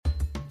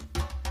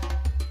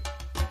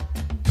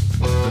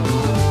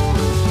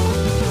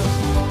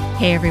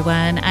Hey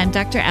everyone, I'm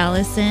Dr.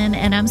 Allison,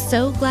 and I'm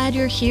so glad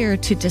you're here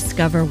to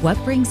discover what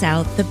brings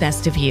out the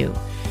best of you.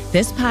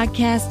 This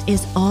podcast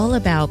is all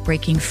about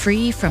breaking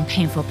free from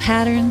painful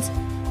patterns,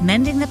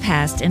 mending the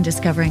past, and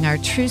discovering our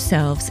true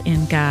selves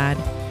in God.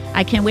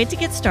 I can't wait to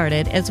get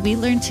started as we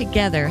learn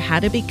together how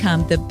to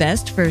become the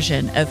best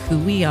version of who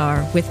we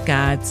are with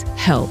God's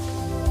help.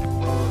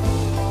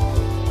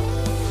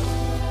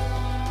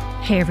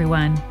 Hey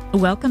everyone,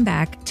 welcome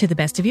back to the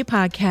Best of You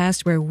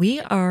podcast, where we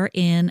are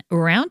in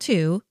round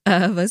 2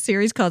 of a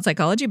series called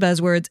Psychology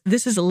Buzzwords.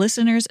 This is a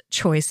listener's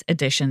choice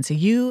edition. So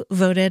you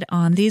voted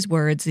on these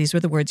words. These were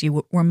the words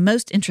you were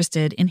most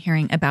interested in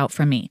hearing about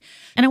from me.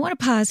 And I want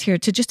to pause here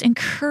to just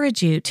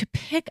encourage you to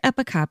pick up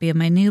a copy of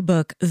my new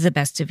book, The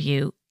Best of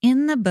You.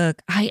 In the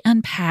book, I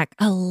unpack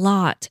a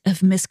lot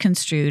of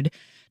misconstrued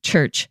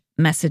church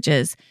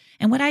messages.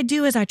 And what I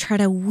do is I try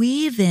to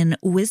weave in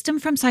wisdom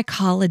from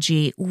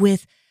psychology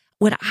with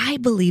what I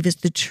believe is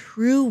the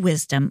true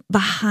wisdom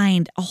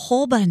behind a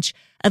whole bunch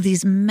of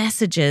these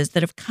messages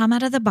that have come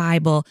out of the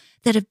Bible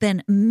that have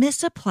been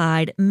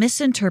misapplied,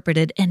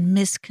 misinterpreted, and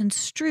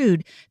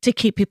misconstrued to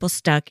keep people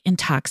stuck in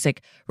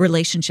toxic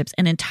relationships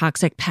and in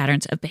toxic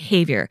patterns of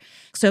behavior.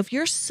 So if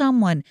you're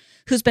someone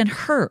who's been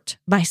hurt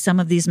by some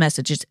of these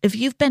messages, if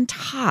you've been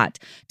taught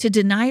to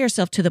deny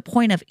yourself to the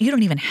point of you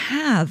don't even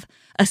have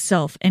a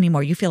self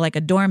anymore, you feel like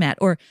a doormat,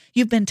 or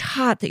you've been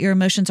taught that your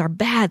emotions are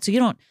bad, so you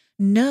don't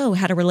know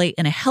how to relate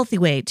in a healthy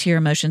way to your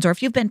emotions, or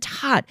if you've been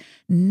taught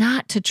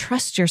not to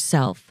trust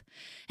yourself,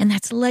 and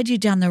that's led you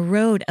down the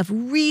road of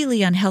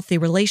really unhealthy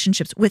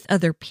relationships with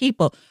other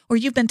people, or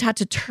you've been taught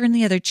to turn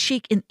the other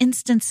cheek in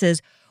instances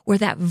where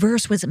that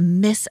verse was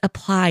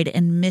misapplied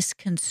and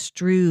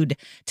misconstrued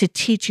to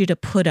teach you to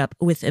put up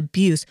with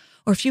abuse,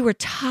 or if you were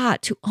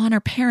taught to honor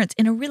parents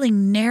in a really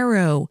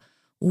narrow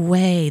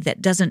way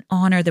that doesn't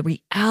honor the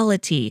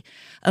reality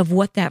of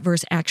what that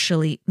verse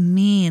actually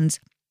means,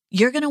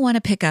 you're going to want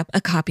to pick up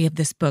a copy of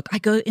this book. I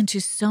go into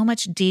so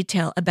much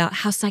detail about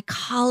how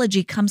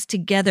psychology comes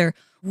together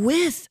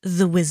with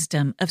the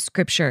wisdom of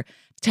Scripture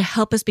to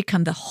help us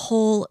become the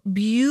whole,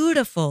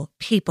 beautiful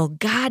people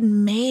God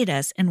made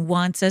us and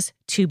wants us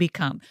to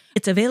become.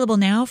 It's available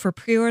now for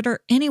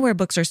pre-order anywhere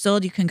books are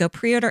sold. You can go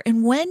pre-order.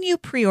 And when you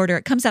pre-order,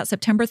 it comes out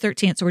September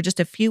 13th, so we're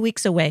just a few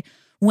weeks away.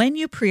 When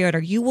you pre-order,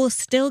 you will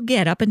still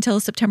get, up until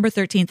September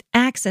 13th,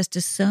 access to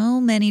so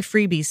many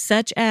freebies,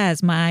 such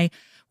as my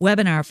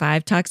webinar,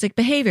 5 Toxic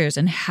Behaviors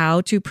and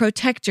How to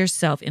Protect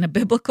Yourself in a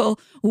Biblical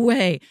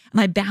Way,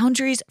 my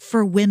Boundaries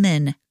for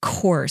Women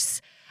course.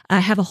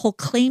 I have a whole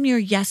Claim Your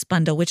Yes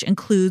bundle, which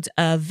includes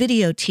a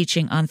video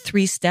teaching on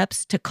 3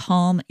 steps to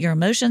calm your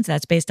emotions.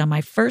 That's based on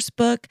my first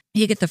book.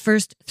 You get the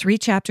first 3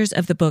 chapters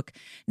of the book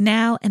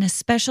now, and a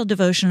special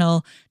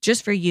devotional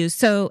just for you.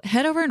 So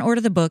head over and order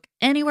the book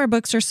anywhere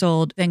books are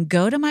sold. Then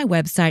go to my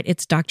website.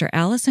 It's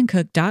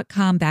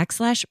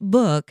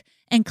drallisoncook.com/book.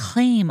 and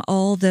claim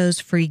all those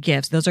free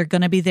gifts. Those are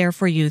going to be there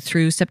for you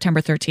through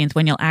September 13th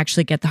when you'll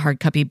actually get the hard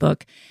copy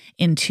book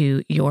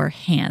into your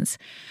hands.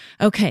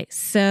 Okay,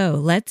 so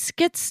let's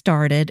get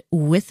started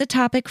with the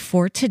topic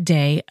for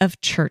today of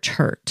church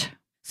hurt.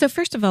 So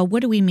first of all,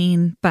 what do we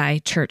mean by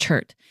church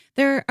hurt?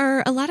 There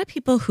are a lot of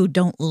people who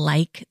don't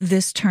like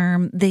this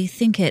term. They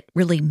think it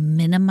really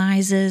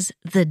minimizes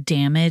the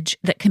damage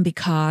that can be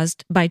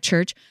caused by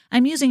church.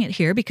 I'm using it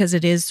here because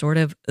it is sort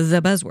of the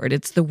buzzword.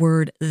 It's the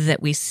word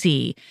that we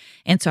see.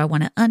 And so I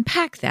want to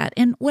unpack that.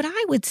 And what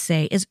I would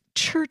say is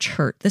church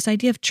hurt, this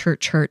idea of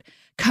church hurt,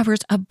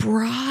 covers a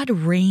broad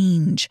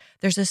range.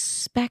 There's a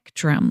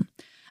spectrum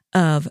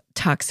of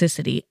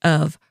toxicity,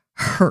 of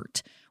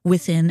hurt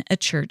within a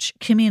church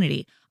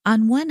community.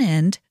 On one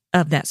end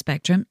of that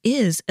spectrum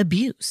is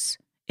abuse.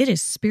 It is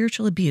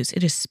spiritual abuse.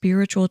 It is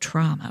spiritual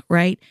trauma,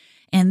 right?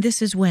 And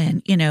this is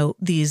when,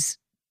 these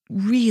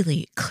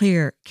really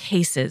clear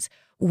cases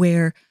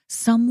where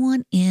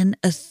someone in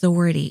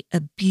authority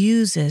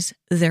abuses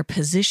their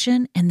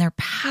position and their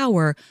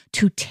power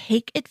to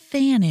take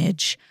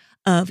advantage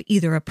of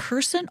either a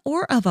person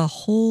or of a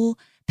whole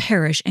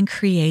parish and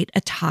create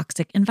a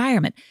toxic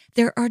environment.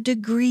 There are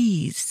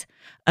degrees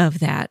of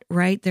that,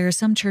 right? There are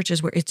some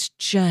churches where it's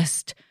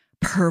just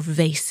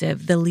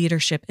pervasive. The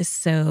leadership is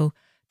so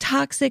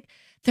toxic.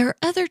 There are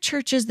other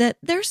churches that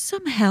there's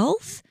some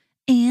health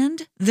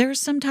and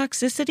there's some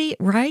toxicity,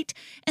 right?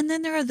 And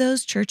then there are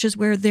those churches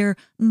where they're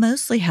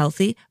mostly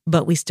healthy,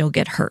 but we still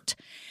get hurt.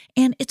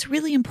 And it's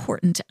really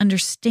important to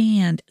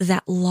understand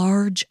that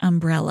large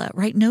umbrella,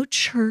 right? No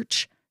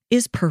church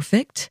is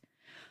perfect,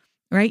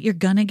 right? You're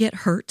going to get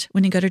hurt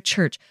when you go to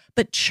church.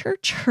 But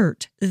church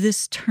hurt,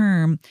 this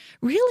term,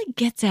 really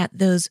gets at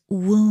those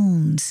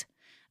wounds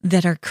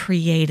that are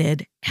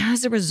created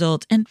as a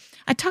result. And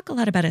I talk a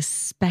lot about a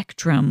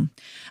spectrum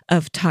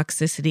of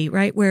toxicity,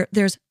 right? Where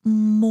there's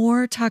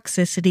more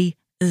toxicity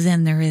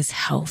than there is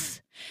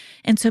health.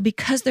 And so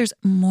because there's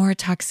more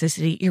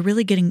toxicity, you're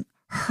really getting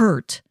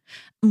hurt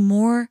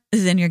more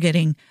than you're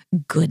getting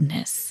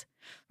goodness,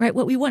 right?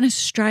 What we want to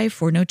strive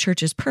for, no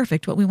church is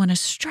perfect. What we want to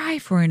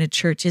strive for in a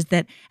church is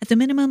that at the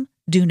minimum,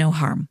 do no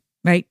harm,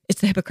 right?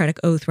 It's the Hippocratic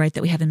Oath, right?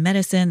 That we have in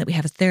medicine, that we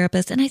have as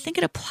therapists. And I think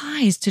it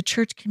applies to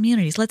church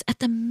communities. Let's, at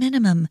the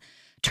minimum,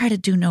 try to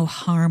do no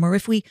harm, or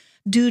if we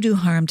do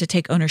harm, to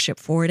take ownership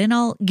for it. And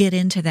I'll get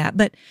into that.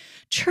 But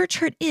church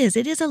hurt it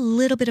is a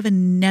little bit of a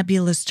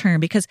nebulous term,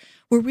 because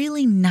we're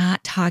really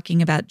not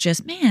talking about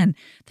just, man,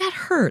 that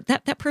hurt.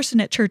 That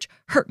person at church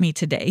hurt me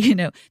today.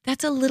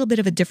 That's a little bit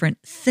of a different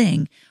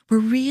thing. We're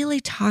really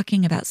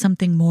talking about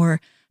something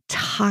more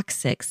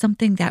toxic,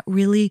 something that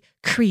really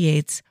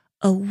creates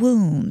a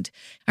wound.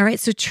 All right.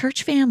 So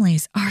church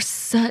families are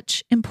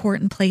such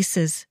important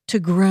places to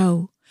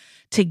grow,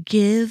 to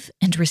give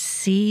and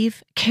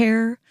receive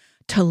care,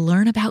 to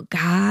learn about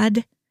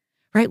God,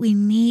 right? We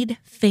need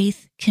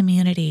faith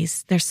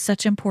communities. They're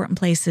such important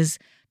places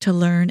to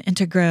learn and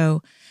to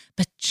grow.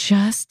 But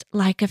just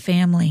like a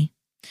family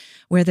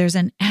where there's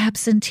an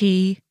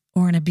absentee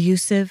or an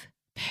abusive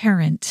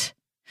parent,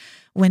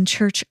 when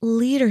church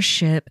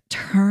leadership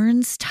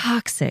turns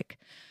toxic,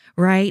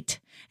 right?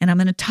 And I'm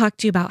going to talk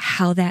to you about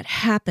how that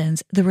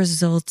happens. The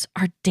results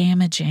are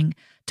damaging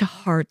to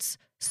hearts,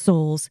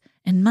 souls,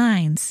 and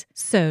minds.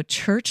 So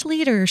church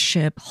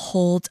leadership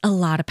holds a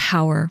lot of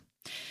power,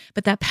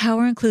 but that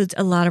power includes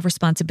a lot of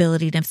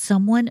responsibility. And if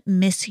someone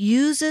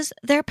misuses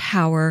their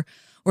power,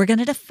 we're going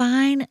to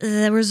define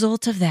the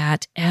result of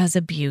that as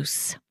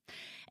abuse.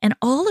 And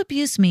all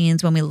abuse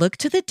means, when we look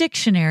to the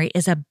dictionary,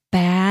 is a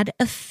bad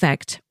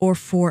effect or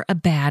for a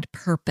bad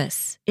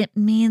purpose. It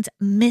means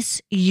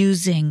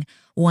misusing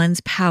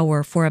one's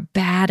power for a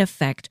bad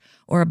effect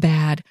or a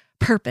bad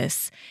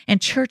purpose.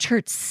 And church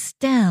hurt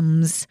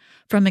stems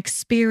from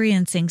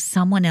experiencing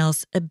someone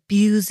else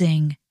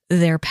abusing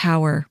their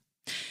power.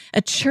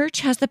 A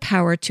church has the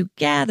power to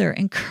gather,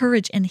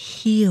 encourage, and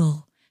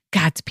heal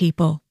God's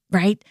people,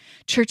 right?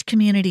 Church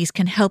communities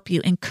can help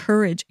you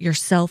encourage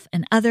yourself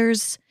and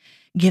others,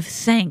 give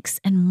thanks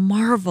and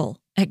marvel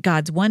at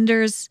God's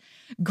wonders,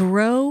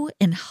 grow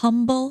in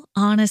humble,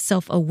 honest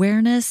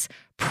self-awareness,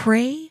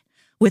 pray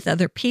with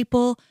other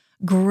people,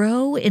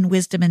 grow in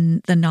wisdom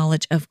and the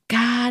knowledge of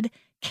God,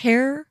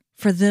 care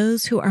for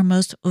those who are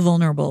most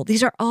vulnerable.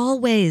 These are all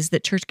ways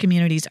that church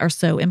communities are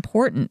so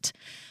important.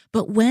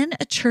 But when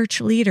a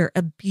church leader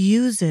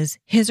abuses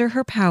his or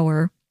her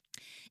power,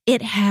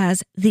 it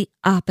has the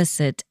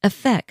opposite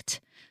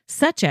effect,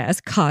 such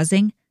as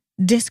causing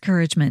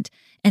discouragement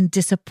and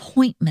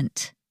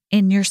disappointment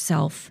in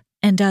yourself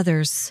and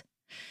others,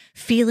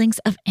 feelings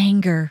of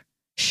anger,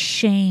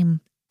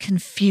 shame,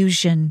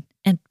 confusion,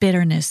 and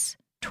bitterness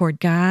toward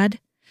God,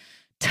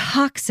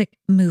 toxic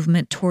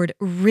movement toward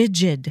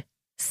rigid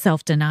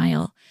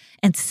self-denial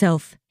and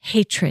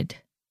self-hatred,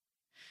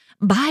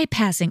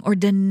 bypassing or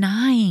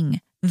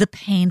denying the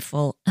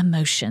painful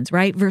emotions,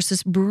 right?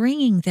 Versus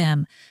bringing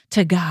them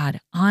to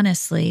God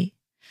honestly.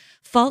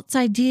 False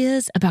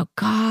ideas about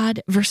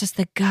God versus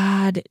the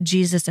God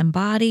Jesus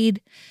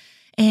embodied,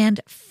 and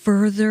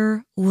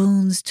further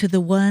wounds to the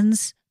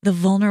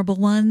vulnerable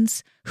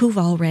ones who've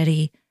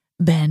already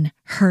been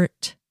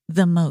hurt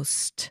the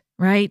most,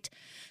 right?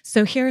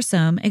 So here are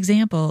some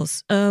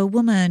examples. A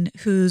woman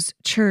whose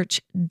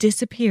church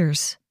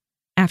disappears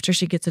after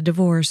she gets a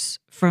divorce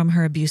from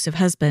her abusive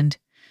husband.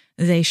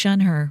 They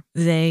shun her.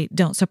 They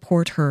don't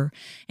support her.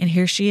 And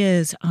here she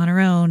is on her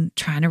own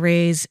trying to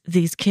raise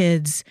these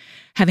kids,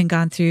 having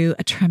gone through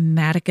a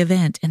traumatic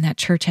event, and that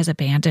church has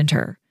abandoned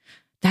her.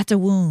 That's a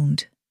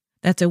wound.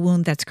 That's a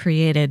wound that's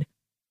created.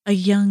 A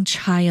young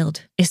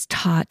child is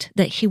taught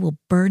that he will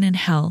burn in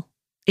hell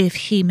if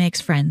he makes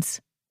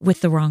friends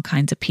with the wrong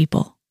kinds of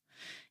people.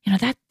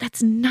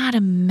 That's not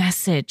a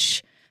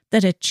message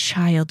that a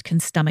child can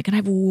stomach. And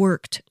I've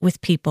worked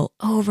with people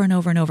over and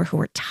over and over who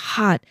were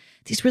taught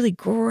these really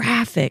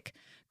graphic,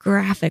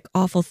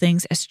 awful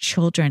things as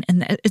children.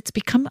 And it's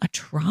become a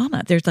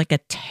trauma. There's like a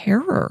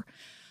terror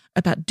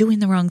about doing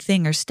the wrong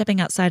thing or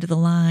stepping outside of the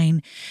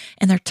line.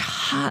 And they're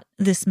taught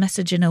this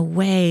message in a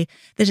way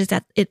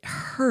that it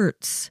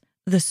hurts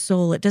the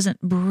soul. It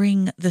doesn't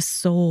bring the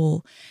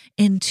soul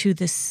into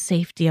the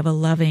safety of a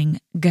loving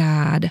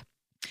God.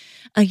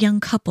 A young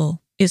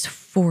couple is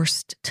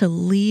forced to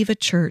leave a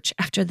church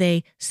after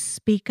they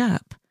speak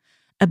up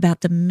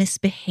about the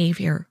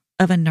misbehavior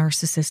of a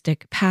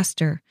narcissistic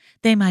pastor.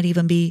 They might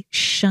even be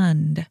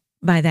shunned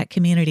by that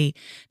community.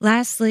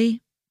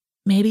 Lastly,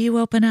 maybe you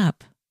open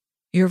up.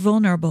 You're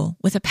vulnerable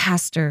with a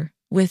pastor,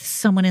 with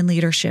someone in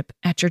leadership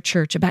at your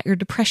church about your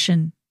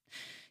depression.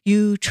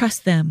 You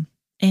trust them,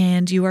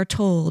 and you are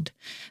told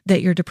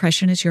that your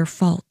depression is your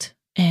fault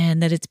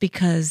and that it's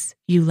because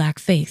you lack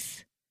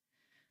faith.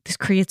 This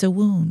creates a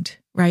wound,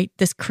 right?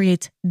 This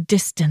creates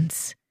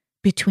distance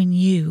between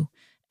you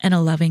and a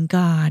loving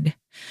God.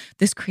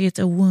 This creates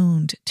a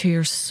wound to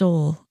your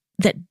soul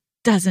that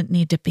doesn't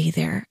need to be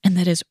there and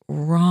that is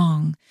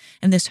wrong.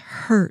 And this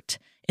hurt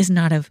is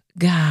not of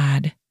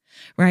God,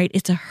 right?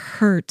 It's a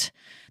hurt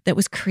that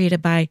was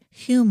created by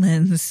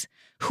humans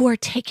who are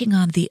taking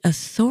on the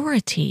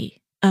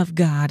authority of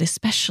God,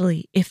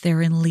 especially if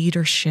they're in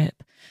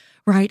leadership.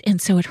 Right.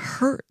 And so it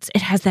hurts.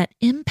 It has that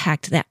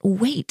impact, that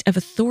weight of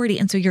authority.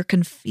 And so you're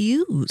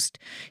confused.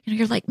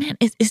 You're like, man,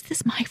 is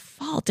this my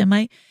fault? Am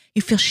I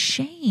You feel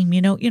shame,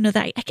 that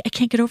I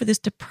can't get over this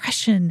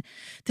depression,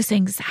 this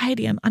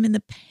anxiety. I'm in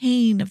the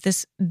pain of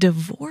this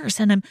divorce,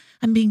 and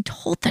I'm being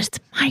told that it's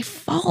my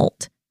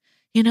fault,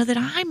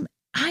 that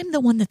I'm the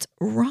one that's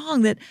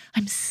wrong, that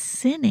I'm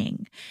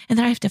sinning, and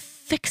that I have to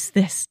fix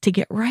this to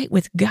get right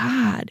with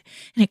God.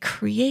 And it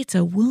creates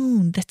a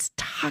wound that's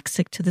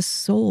toxic to the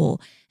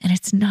soul, and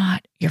it's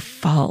not your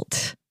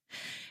fault.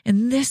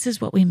 And this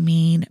is what we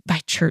mean by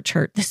church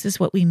hurt. This is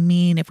what we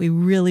mean, if we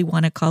really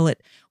want to call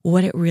it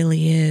what it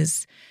really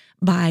is,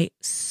 by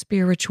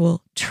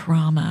spiritual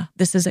trauma.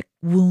 This is a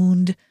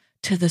wound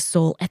to the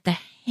soul at the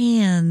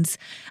hands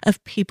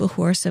of people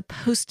who are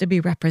supposed to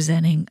be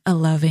representing a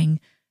loving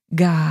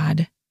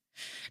God.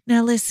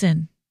 Now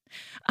listen,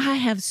 I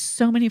have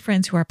so many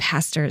friends who are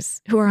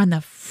pastors, who are on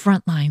the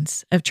front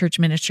lines of church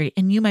ministry,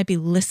 and you might be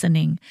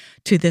listening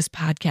to this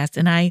podcast,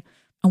 and I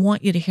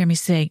want you to hear me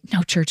say,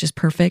 no church is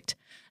perfect.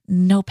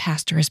 No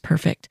pastor is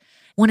perfect.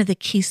 One of the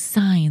key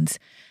signs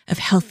of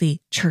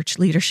healthy church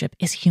leadership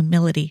is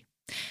humility,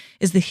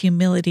 is the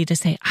humility to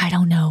say, I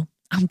don't know,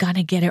 I'm going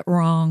to get it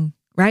wrong,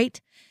 right?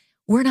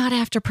 We're not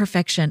after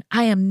perfection.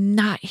 I am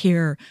not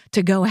here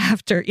to go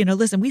after,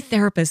 listen, we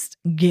therapists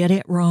get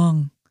it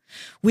wrong.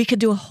 We could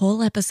do a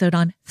whole episode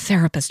on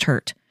therapist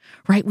hurt,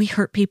 right? We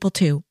hurt people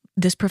too.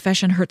 This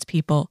profession hurts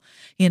people.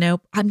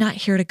 I'm not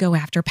here to go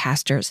after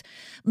pastors,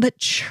 but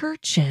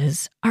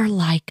churches are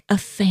like a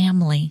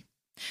family.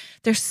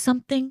 There's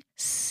something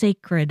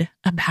sacred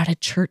about a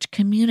church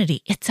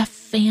community. It's a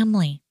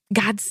family.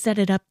 God set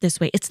it up this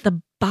way. It's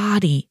the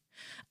body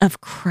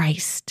of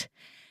Christ.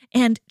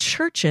 And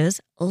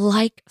churches,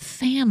 like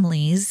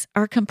families,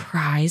 are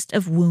comprised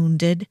of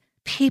wounded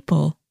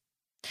people,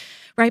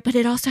 right? But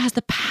it also has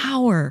the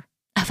power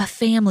of a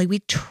family. We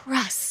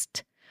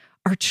trust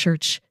our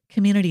church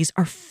communities,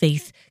 our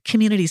faith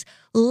communities,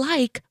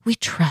 like we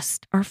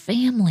trust our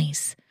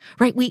families,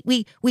 right? We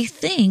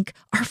think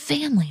our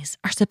families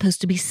are supposed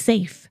to be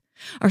safe,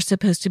 are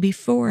supposed to be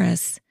for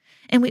us.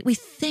 And we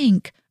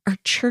think our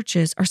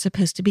churches are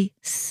supposed to be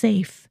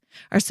safe,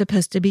 are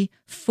supposed to be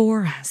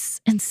for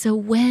us. And so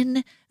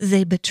when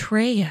they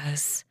betray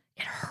us,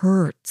 it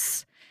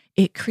hurts.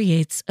 It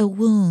creates a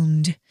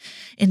wound.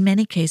 In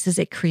many cases,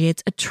 it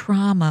creates a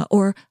trauma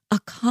or a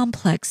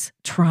complex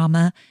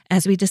trauma,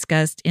 as we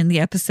discussed in the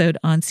episode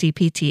on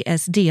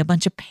CPTSD. A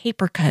bunch of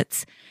paper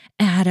cuts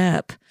add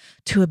up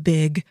to a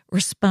big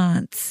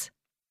response.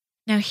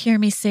 Now, hear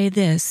me say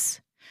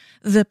this.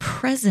 The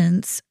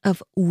presence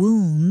of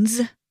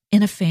wounds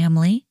in a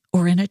family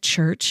or in a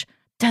church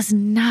does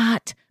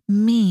not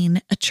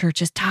mean a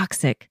church is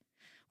toxic.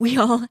 We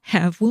all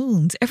have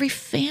wounds. Every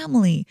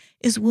family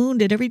is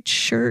wounded. Every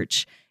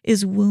church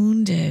is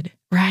wounded,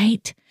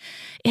 right?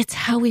 It's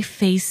how we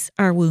face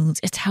our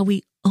wounds. It's how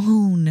we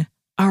own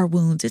our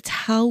wounds. It's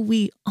how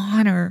we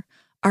honor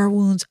our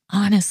wounds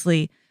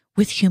honestly,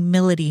 with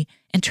humility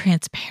and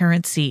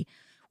transparency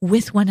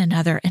with one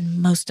another,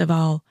 and most of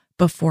all,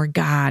 before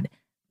God.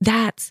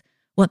 That's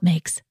what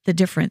makes the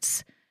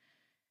difference.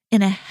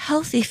 In a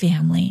healthy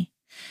family,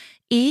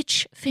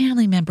 each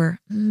family member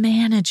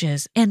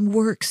manages and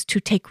works to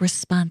take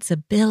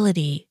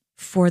responsibility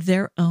for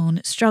their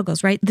own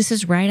struggles, right? This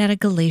is right out of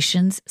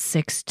Galatians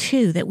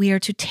 6:2, that we are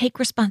to take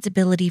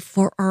responsibility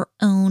for our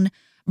own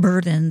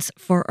burdens,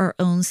 for our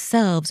own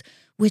selves,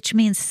 which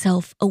means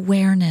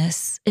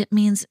self-awareness. It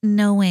means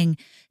knowing,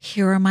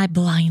 here are my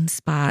blind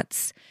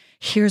spots.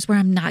 Here's where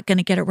I'm not going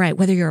to get it right,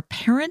 whether you're a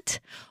parent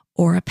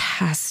or a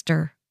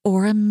pastor,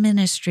 or a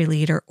ministry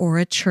leader, or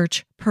a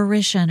church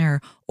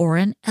parishioner, or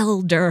an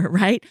elder,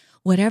 right?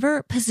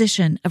 Whatever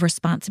position of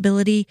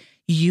responsibility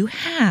you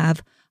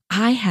have,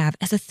 I have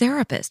as a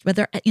therapist,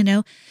 whether,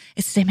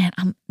 it's say, man,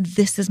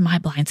 this is my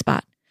blind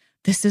spot.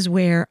 This is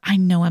where I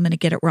know I'm going to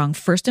get it wrong.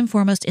 First and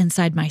foremost,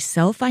 inside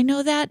myself, I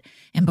know that.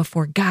 And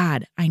before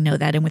God, I know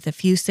that. And with a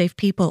few safe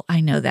people, I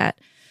know that,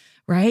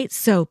 right?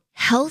 So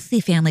healthy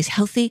families,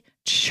 healthy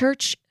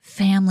church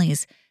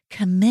families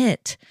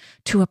commit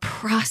to a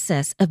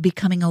process of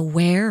becoming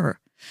aware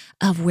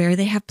of where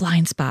they have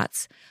blind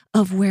spots,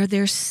 of where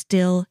they're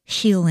still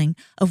healing,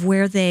 of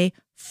where they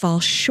fall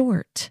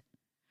short,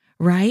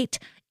 right?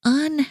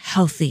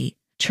 Unhealthy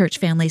church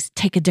families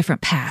take a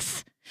different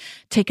path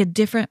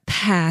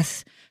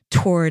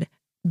toward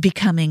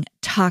becoming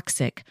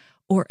toxic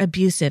or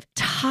abusive.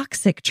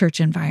 Toxic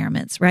church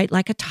environments, right?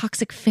 Like a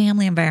toxic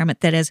family environment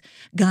that has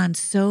gone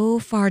so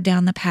far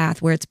down the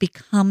path where it's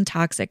become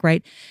toxic,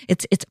 right?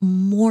 It's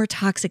more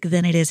toxic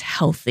than it is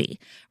healthy,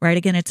 right?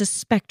 Again, it's a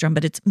spectrum,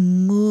 but it's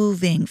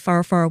moving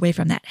far, far away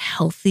from that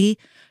healthy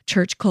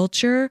church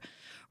culture,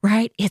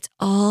 right? It's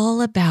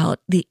all about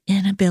the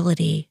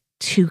inability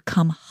to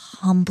come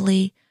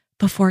humbly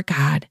before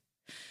God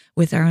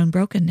with our own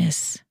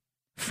brokenness,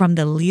 from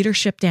the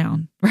leadership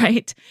down,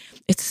 right?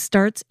 It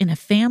starts in a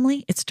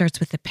family. It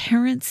starts with the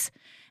parents.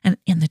 And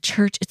in the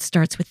church, it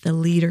starts with the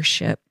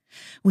leadership.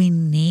 We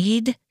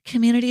need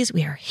communities.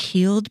 We are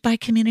healed by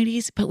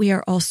communities, but we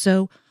are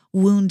also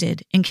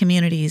wounded in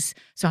communities.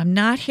 So I'm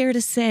not here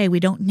to say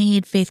we don't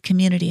need faith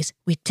communities.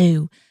 We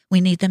do.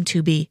 We need them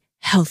to be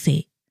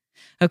healthy.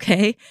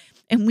 Okay?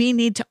 And we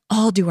need to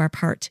all do our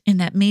part in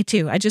that. Me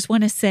too. I just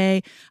want to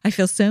say I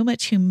feel so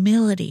much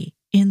humility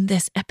in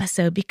this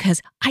episode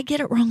because I get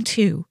it wrong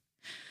too.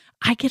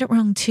 I get it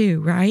wrong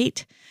too,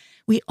 right?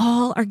 We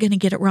all are going to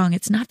get it wrong.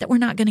 It's not that we're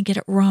not going to get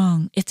it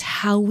wrong. It's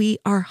how we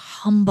are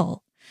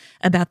humble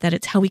about that.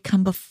 It's how we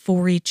come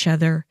before each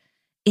other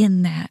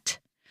in that.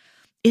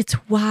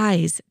 It's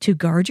wise to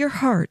guard your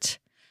heart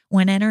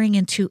when entering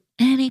into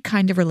any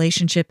kind of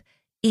relationship,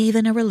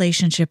 even a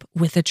relationship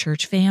with a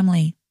church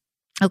family.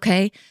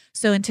 Okay,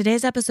 so in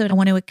today's episode, I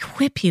want to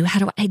equip you how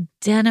to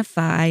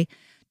identify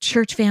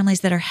church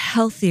families that are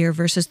healthier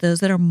versus those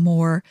that are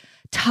more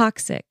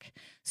toxic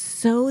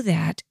so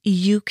that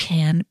you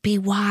can be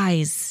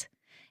wise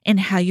in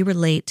how you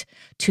relate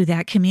to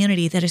that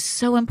community that is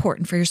so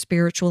important for your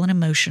spiritual and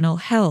emotional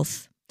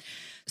health.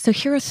 So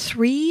here are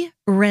 3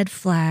 red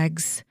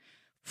flags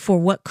for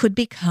what could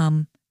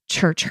become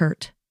church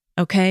hurt.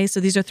 Okay, so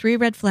these are 3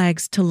 red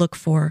flags to look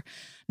for.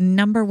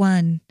 Number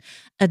 1,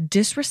 a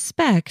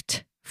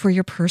disrespect for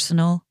your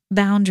personal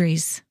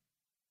boundaries.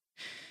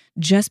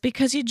 Just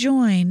because you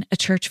join a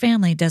church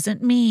family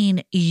doesn't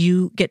mean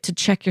you get to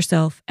check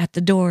yourself at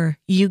the door.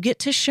 You get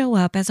to show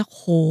up as a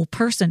whole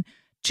person,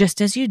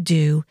 just as you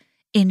do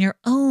in your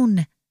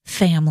own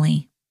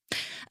family.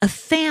 A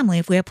family,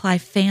 if we apply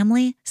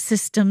family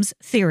systems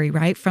theory,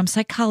 right, from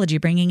psychology,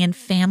 bringing in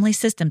family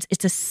systems,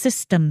 it's a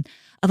system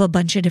of a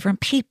bunch of different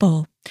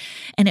people.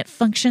 And it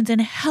functions in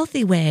a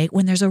healthy way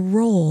when there's a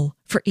role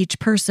for each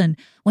person,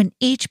 when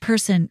each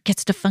person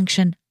gets to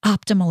function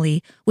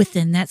optimally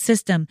within that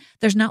system.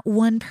 There's not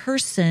one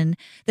person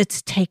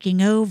that's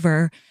taking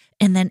over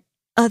and then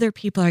other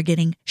people are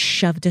getting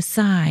shoved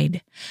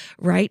aside,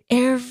 right?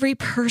 Every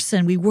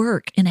person, we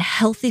work in a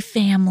healthy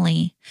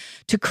family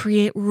to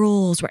create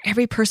rules where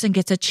every person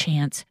gets a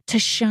chance to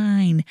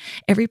shine.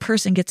 Every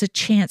person gets a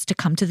chance to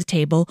come to the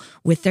table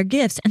with their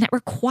gifts. And that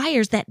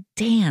requires that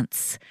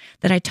dance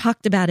that I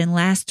talked about in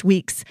last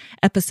week's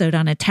episode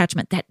on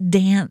attachment, that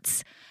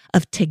dance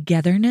of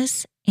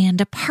togetherness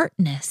and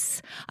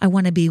apartness. I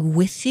want to be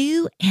with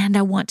you and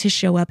I want to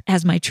show up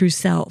as my true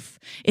self.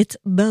 It's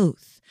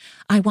both.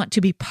 I want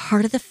to be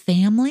part of the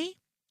family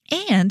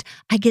and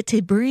I get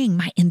to bring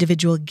my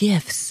individual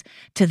gifts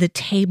to the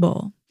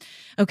table.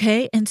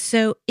 Okay. And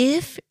so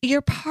if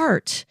you're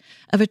part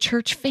of a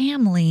church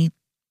family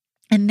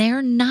and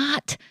they're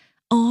not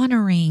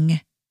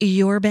honoring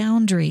your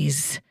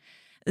boundaries,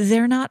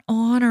 they're not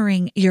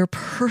honoring your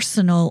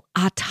personal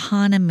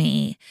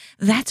autonomy,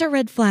 that's a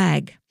red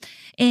flag.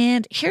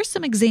 And here's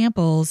some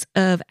examples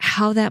of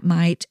how that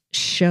might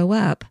show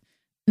up.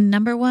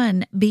 Number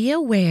 1, be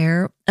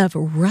aware of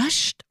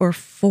rushed or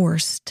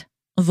forced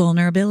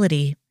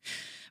vulnerability,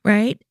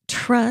 right?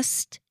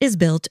 Trust is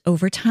built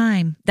over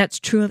time. That's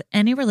true of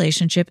any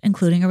relationship,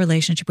 including a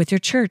relationship with your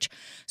church.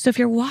 So if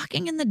you're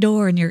walking in the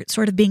door and you're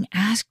sort of being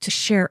asked to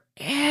share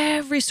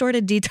every sort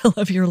of detail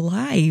of your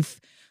life,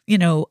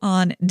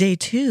 on day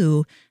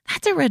 2,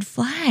 that's a red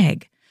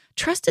flag.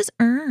 Trust is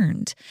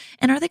earned.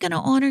 And are they going to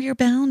honor your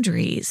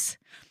boundaries?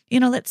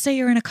 Let's say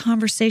you're in a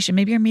conversation,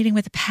 maybe you're meeting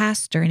with a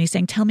pastor and he's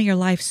saying, tell me your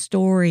life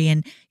story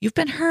and you've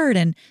been hurt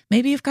and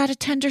maybe you've got a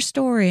tender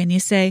story and you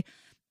say,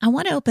 I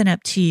want to open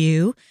up to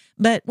you,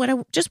 but what I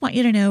just want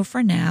you to know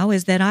for now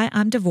is that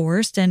I'm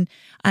divorced and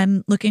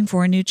I'm looking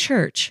for a new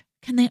church.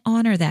 Can they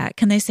honor that?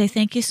 Can they say,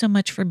 thank you so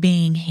much for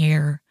being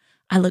here?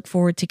 I look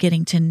forward to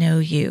getting to know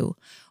you.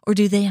 Or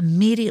do they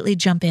immediately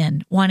jump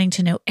in, wanting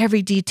to know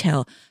every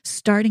detail,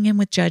 starting in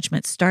with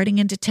judgment, starting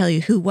in to tell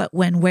you who, what,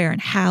 when, where,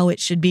 and how it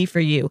should be for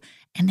you,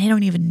 and they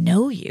don't even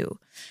know you,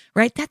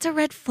 right? That's a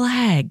red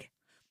flag.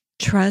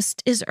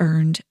 Trust is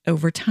earned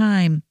over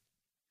time.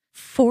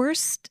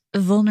 Forced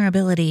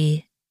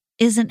vulnerability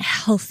isn't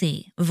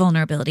healthy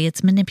vulnerability.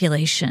 It's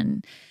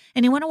manipulation.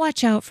 And you want to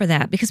watch out for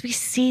that because we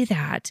see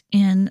that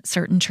in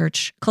certain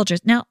church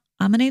cultures. Now,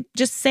 I'm going to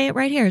just say it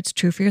right here. It's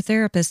true for your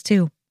therapist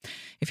too.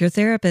 If your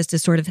therapist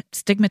is sort of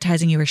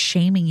stigmatizing you or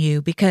shaming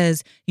you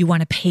because you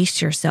want to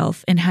pace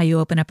yourself in how you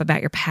open up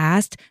about your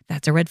past,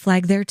 that's a red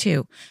flag there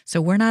too.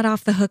 So we're not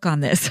off the hook on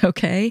this,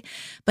 okay?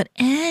 But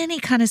any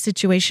kind of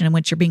situation in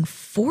which you're being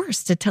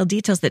forced to tell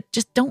details that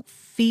just don't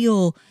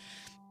feel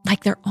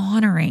like they're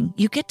honoring,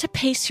 you get to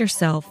pace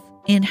yourself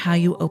in how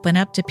you open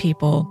up to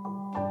people.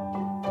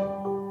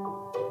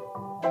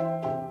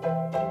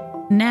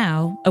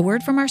 Now, a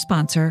word from our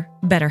sponsor,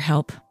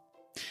 BetterHelp.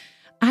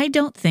 I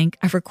don't think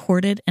I've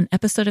recorded an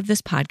episode of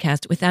this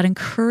podcast without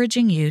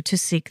encouraging you to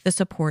seek the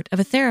support of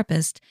a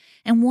therapist.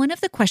 And one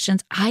of the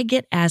questions I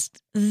get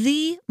asked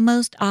the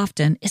most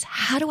often is,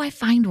 how do I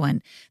find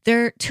one?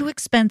 They're too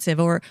expensive,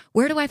 or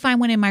where do I find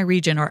one in my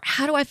region? Or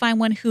how do I find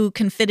one who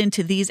can fit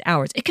into these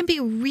hours? It can be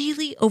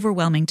really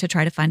overwhelming to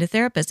try to find a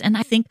therapist. And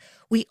I think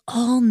we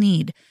all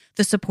need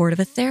the support of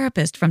a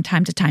therapist from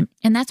time to time.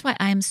 And that's why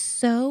I'm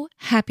so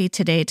happy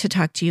today to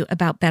talk to you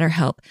about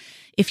BetterHelp.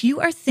 If you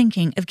are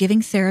thinking of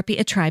giving therapy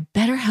a try,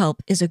 BetterHelp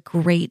is a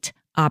great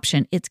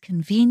option. It's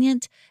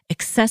convenient,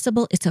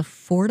 accessible, it's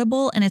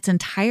affordable, and it's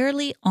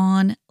entirely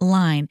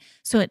online,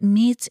 so it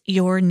meets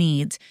your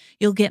needs.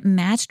 You'll get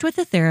matched with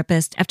a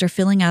therapist after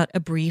filling out a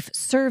brief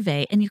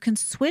survey, and you can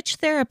switch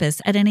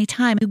therapists at any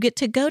time. You get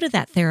to go to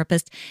that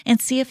therapist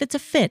and see if it's a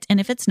fit, and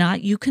if it's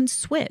not, you can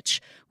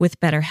switch with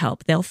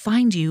BetterHelp. They'll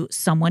find you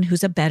someone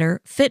who's a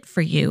better fit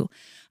for you.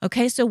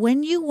 Okay, so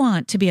when you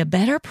want to be a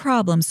better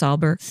problem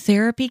solver,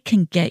 therapy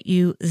can get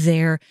you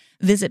there.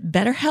 Visit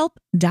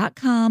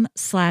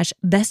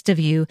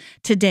betterhelp.com/bestofyou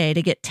today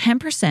to get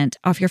 10%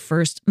 off your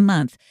first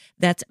month.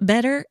 That's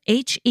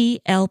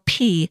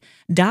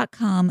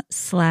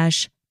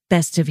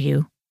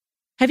betterhelp.com/bestofyou.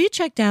 Have you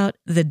checked out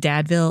the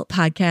Dadville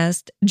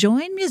podcast?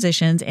 Join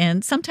musicians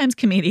and sometimes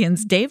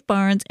comedians Dave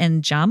Barnes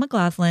and John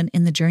McLaughlin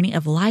in the journey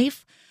of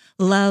life,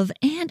 love,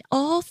 and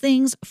all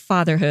things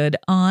fatherhood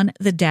on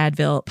the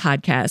Dadville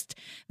podcast.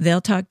 They'll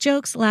talk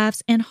jokes,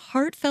 laughs, and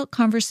heartfelt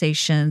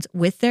conversations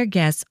with their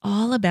guests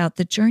all about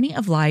the journey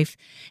of life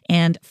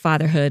and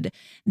fatherhood.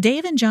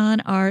 Dave and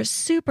John are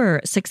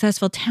super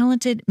successful,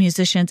 talented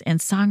musicians and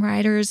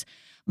songwriters.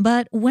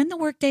 But when the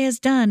workday is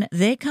done,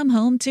 they come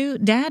home to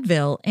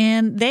Dadville,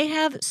 and they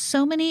have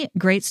so many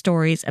great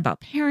stories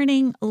about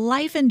parenting,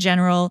 life in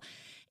general,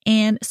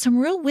 and some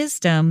real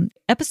wisdom.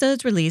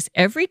 Episodes release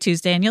every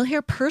Tuesday, and you'll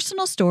hear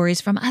personal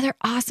stories from other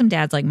awesome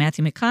dads like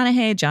Matthew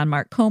McConaughey, John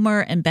Mark Comer,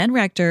 and Ben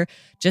Rector,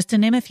 just to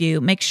name a few.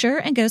 Make sure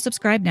and go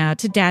subscribe now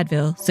to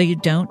Dadville so you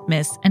don't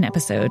miss an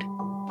episode.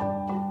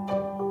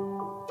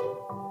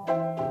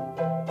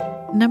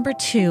 Number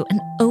 2, an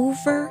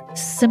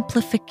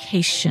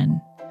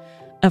oversimplification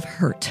of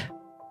hurt,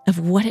 of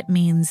what it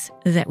means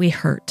that we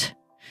hurt,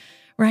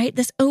 right?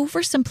 This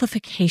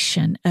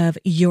oversimplification of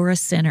you're a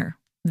sinner.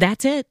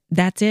 That's it.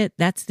 That's it.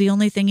 That's the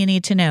only thing you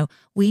need to know.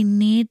 We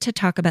need to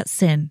talk about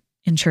sin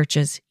in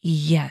churches.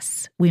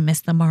 Yes, we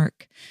miss the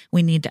mark.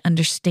 We need to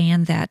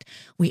understand that.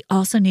 We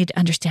also need to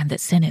understand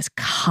that sin is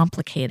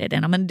complicated.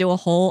 And I'm going to do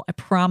I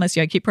promise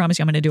you, I keep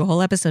promising you, I'm going to do a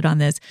whole episode on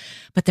this.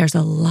 But there's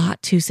a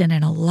lot to sin.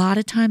 And a lot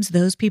of times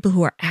those people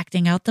who are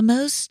acting out the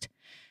most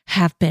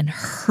have been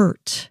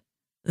hurt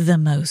the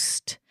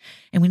most.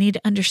 And we need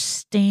to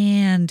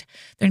understand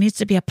there needs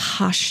to be a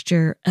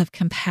posture of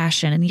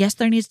compassion. And yes,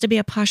 there needs to be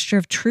a posture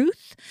of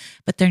truth,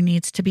 but there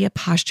needs to be a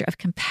posture of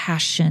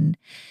compassion.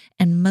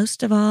 And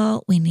most of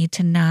all, we need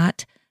to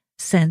not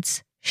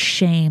sense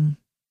shame.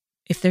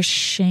 If there's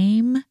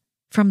shame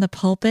from the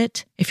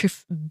pulpit, if you're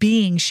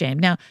being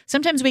shamed. Now,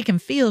 sometimes we can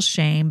feel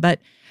shame, but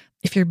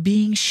if you're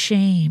being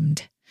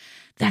shamed,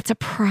 that's a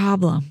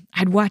problem.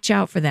 I'd watch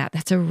out for that.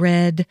 That's a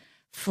red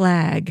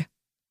flag.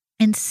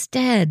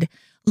 Instead,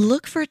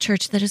 look for a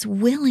church that is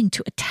willing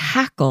to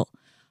tackle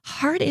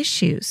hard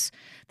issues,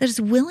 that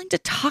is willing to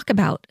talk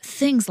about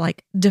things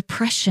like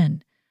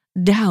depression,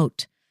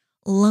 doubt,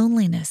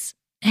 loneliness,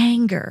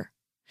 anger,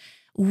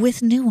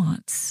 with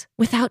nuance,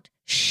 without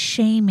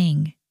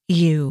shaming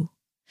you.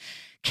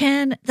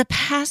 Can the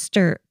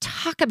pastor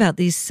talk about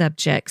these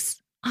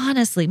subjects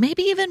honestly,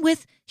 maybe even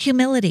with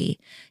humility?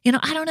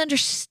 I don't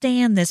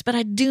understand this, but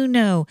I do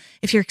know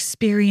if you're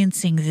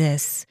experiencing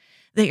this,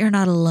 that you're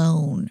not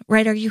alone,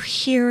 right? Are you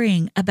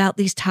hearing about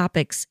these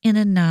topics in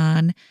a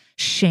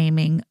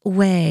non-shaming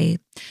way?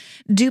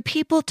 Do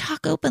people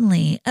talk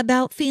openly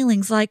about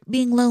feelings like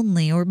being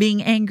lonely or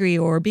being angry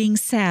or being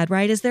sad,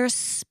 right? Is there a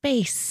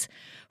space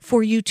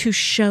for you to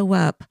show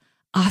up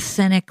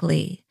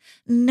authentically?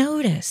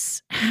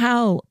 Notice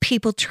how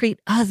people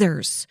treat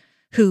others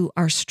who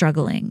are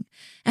struggling.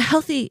 A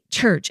healthy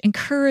church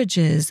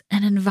encourages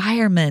an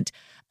environment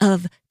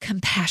of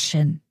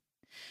compassion,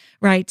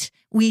 right?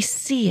 We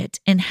see it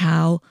in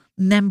how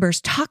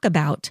members talk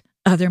about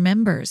other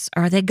members.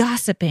 Are they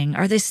gossiping?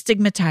 Are they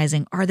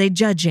stigmatizing? Are they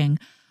judging?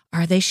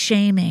 Are they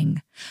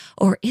shaming?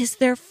 Or is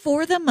there,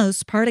 for the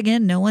most part,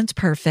 again, no one's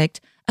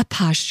perfect, a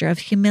posture of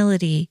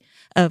humility,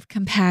 of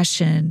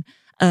compassion,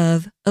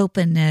 of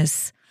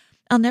openness?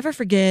 I'll never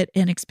forget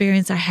an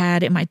experience I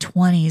had in my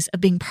 20s of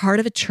being part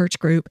of a church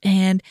group,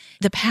 and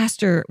the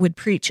pastor would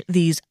preach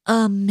these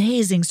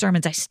amazing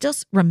sermons. I still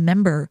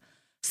remember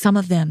some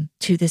of them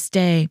to this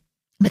day.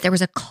 But there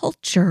was a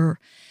culture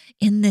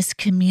in this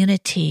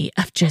community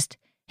of just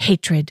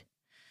hatred,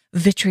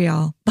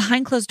 vitriol,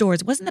 behind closed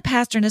doors. It wasn't the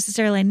pastor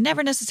necessarily. I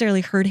never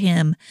necessarily heard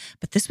him,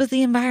 but this was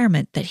the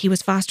environment that he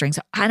was fostering.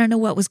 So I don't know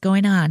what was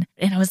going on.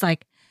 And I was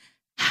like,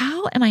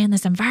 how am I in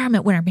this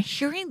environment when I'm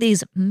hearing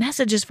these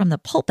messages from the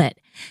pulpit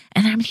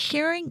and I'm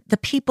hearing the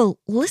people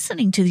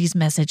listening to these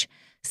messages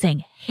saying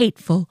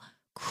hateful,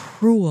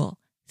 cruel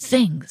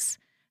things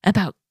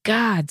about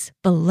God's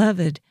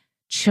beloved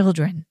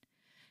children?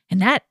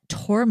 And that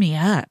tore me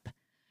up,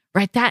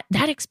 right? That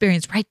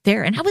experience right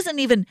there. And I wasn't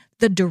even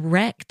the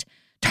direct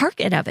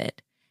target of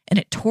it. And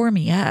it tore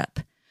me up,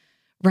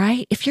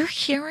 right? If you're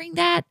hearing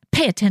that,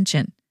 pay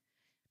attention.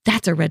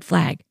 That's a red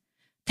flag.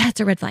 That's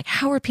a red flag.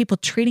 How are people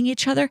treating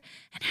each other?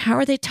 And how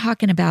are they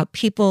talking about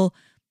people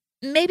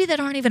maybe that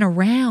aren't even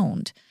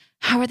around?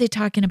 How are they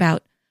talking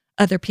about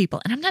other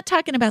people? And I'm not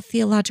talking about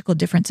theological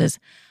differences.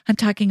 I'm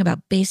talking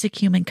about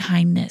basic human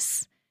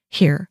kindness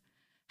here.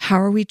 How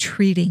are we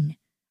treating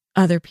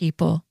other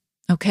people.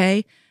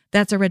 Okay?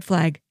 That's a red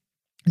flag.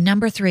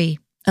 Number 3,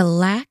 a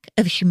lack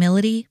of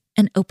humility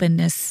and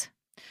openness.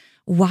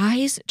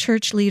 Wise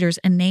church leaders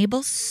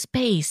enable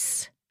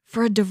space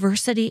for a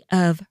diversity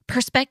of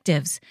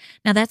perspectives.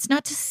 Now, that's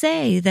not to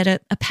say that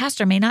a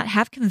pastor may not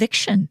have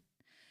conviction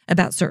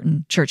about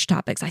certain church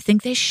topics. I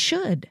think they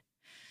should.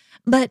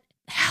 But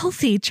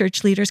healthy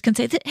church leaders can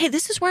say, hey,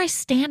 this is where I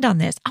stand on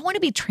this. I want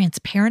to be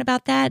transparent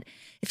about that.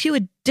 If you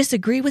would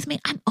disagree with me,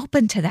 I'm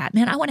open to that,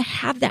 man. I want to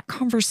have that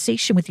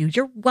conversation with you.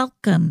 You're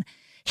welcome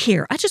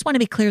here. I just want to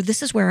be clear.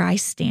 This is where I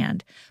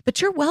stand,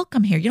 but you're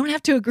welcome here. You don't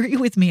have to agree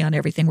with me on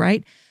everything,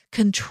 right?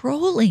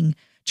 Controlling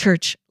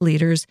church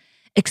leaders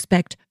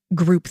expect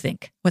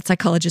groupthink, what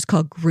psychologists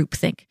call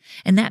groupthink.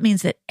 And that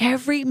means that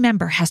every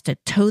member has to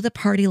toe the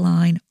party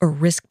line or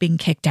risk being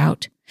kicked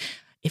out.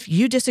 If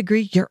you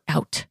disagree, you're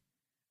out,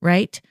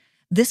 right?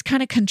 This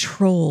kind of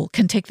control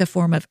can take the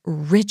form of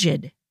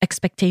rigid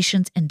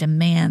expectations and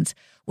demands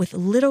with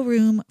little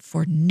room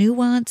for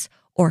nuance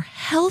or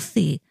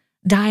healthy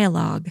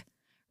dialogue,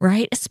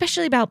 right?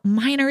 Especially about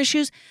minor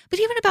issues, but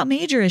even about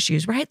major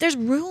issues, right? There's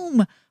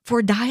room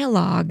for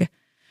dialogue,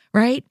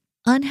 right?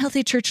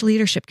 Unhealthy church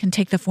leadership can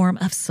take the form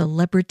of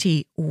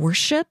celebrity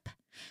worship,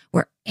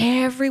 where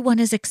everyone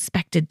is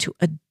expected to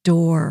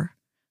adore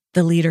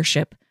the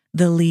leadership,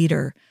 the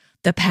leader,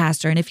 the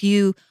pastor. And if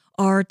you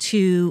are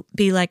to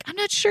be like, I'm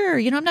not sure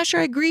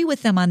I agree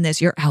with them on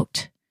this, you're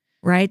out,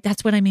 right?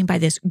 That's what I mean by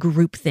this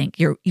groupthink.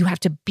 You have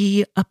to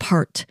be a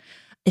part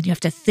and you have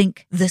to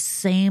think the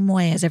same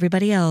way as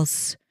everybody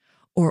else,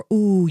 or,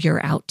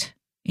 you're out.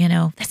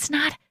 That's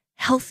not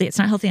healthy. It's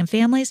not healthy in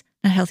families,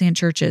 not healthy in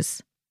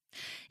churches.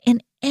 In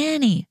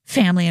any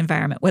family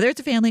environment, whether it's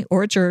a family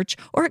or a church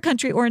or a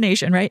country or a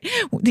nation, right?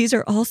 These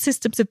are all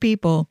systems of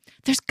people.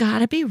 There's got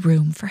to be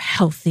room for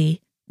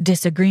healthy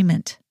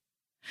disagreement.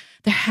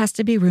 There has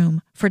to be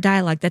room for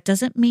dialogue. That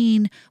doesn't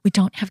mean we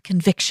don't have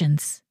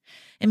convictions.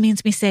 It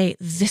means we say,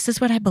 this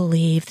is what I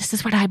believe. This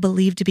is what I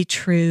believe to be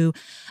true.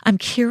 I'm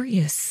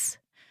curious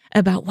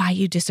about why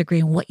you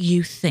disagree and what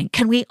you think.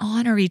 Can we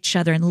honor each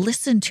other and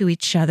listen to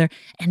each other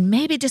and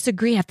maybe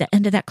disagree at the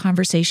end of that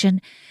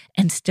conversation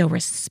and still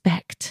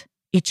respect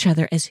each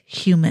other as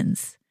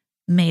humans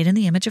made in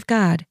the image of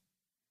God,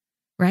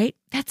 right?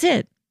 That's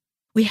it.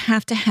 We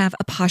have to have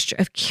a posture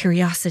of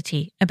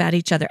curiosity about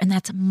each other, and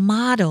that's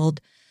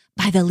modeled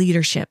by the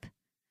leadership,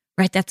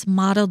 right? That's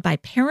modeled by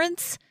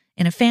parents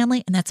in a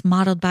family, and that's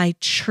modeled by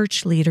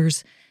church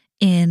leaders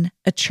in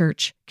a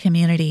church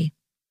community.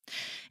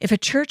 If a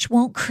church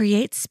won't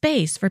create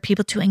space for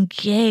people to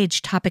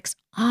engage topics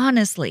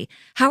honestly,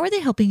 how are they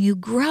helping you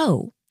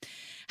grow?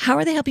 How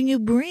are they helping you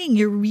bring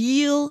your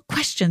real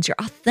questions, your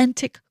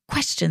authentic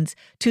questions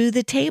to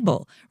the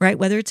table, right?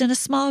 Whether it's in a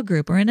small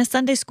group or in a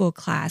Sunday school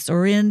class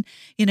or in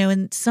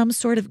some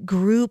sort of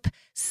group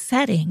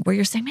setting where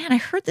you're saying, man, I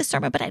heard this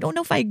sermon, but I don't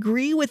know if I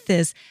agree with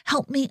this.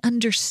 Help me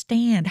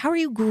understand. How are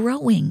you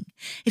growing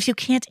if you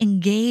can't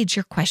engage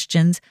your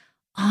questions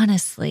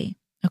honestly?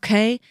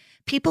 Okay?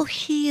 People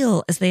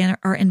heal as they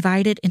are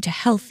invited into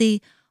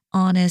healthy,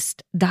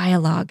 honest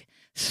dialogue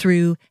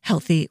through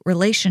healthy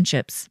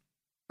relationships.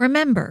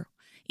 Remember,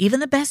 even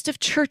the best of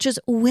churches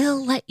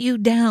will let you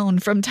down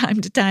from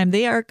time to time.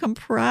 We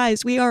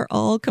are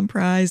all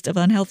comprised of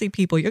unhealthy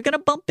people. You're going to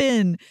bump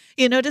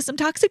to some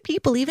toxic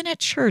people, even at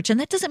church. And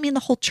that doesn't mean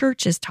the whole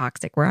church is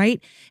toxic,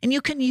 right? And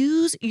you can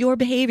use your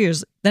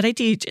behaviors that I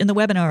teach in the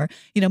webinar.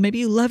 Maybe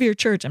you love your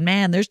church and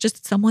man, there's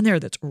just someone there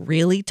that's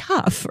really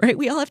tough, right?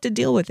 We all have to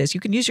deal with this.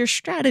 You can use your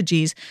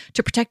strategies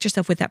to protect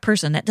yourself with that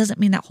person. That doesn't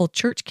mean that whole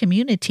church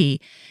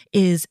community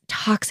is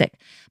toxic.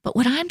 But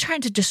what I'm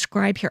trying to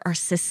describe here are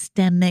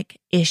systemic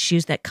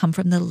issues that come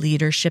from the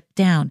leadership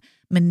down.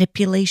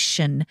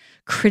 Manipulation,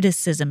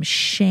 criticism,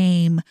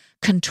 shame,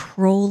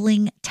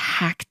 controlling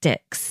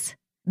tactics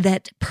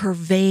that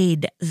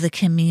pervade the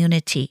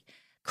community,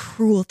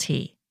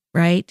 cruelty,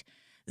 right?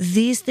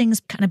 These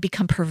things kind of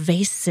become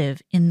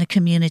pervasive in the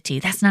community.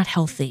 That's not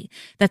healthy.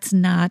 That's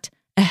not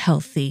a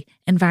healthy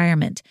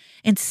environment.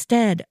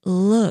 Instead,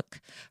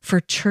 look for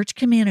church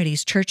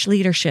communities, church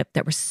leadership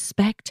that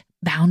respect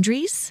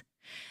boundaries,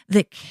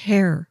 that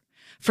care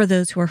for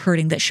those who are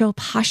hurting, that show a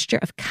posture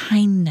of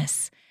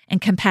kindness and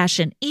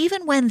compassion.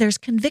 Even when there's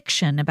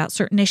conviction about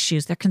certain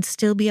issues, there can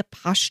still be a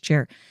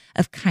posture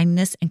of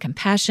kindness and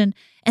compassion,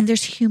 and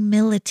there's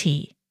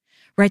humility,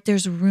 right?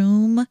 There's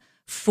room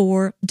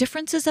for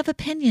differences of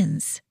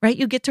opinions, right?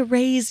 You get to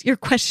raise your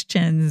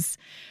questions,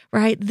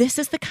 right? This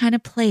is the kind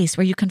of place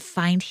where you can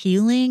find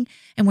healing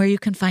and where you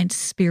can find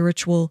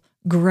spiritual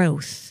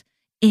growth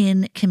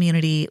in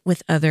community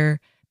with other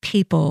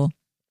people.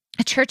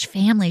 A church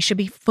family should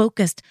be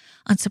focused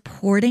on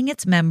supporting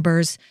its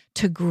members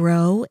to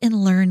grow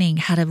in learning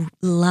how to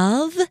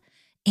love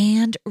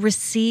and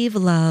receive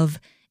love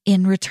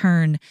in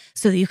return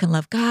so that you can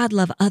love God,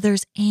 love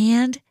others,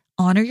 and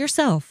honor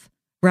yourself,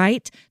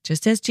 right?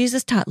 Just as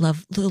Jesus taught,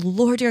 love the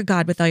Lord your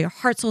God with all your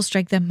heart, soul,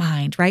 strength, and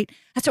mind, right?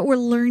 That's what we're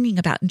learning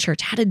about in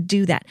church, how to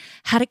do that,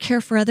 how to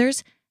care for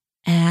others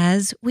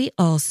as we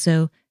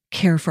also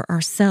care for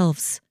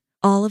ourselves.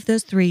 All of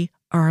those three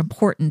are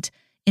important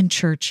in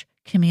church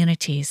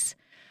communities.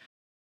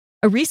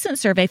 A recent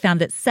survey found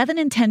that 7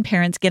 in 10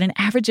 parents get an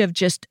average of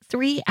just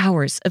 3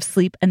 hours of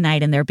sleep a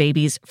night in their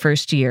baby's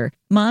first year.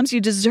 Moms, you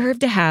deserve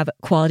to have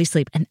quality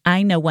sleep, and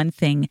I know one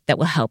thing that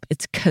will help.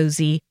 It's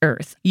Cozy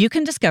Earth. You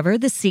can discover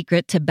the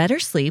secret to better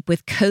sleep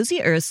with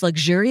Cozy Earth's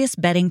luxurious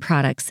bedding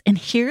products, and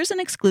here's an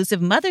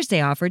exclusive Mother's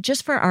Day offer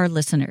just for our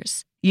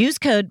listeners. Use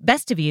code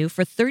BESTOFYOU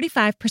for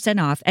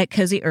 35% off at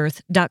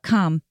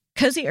CozyEarth.com.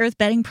 Cozy Earth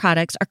bedding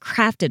products are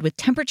crafted with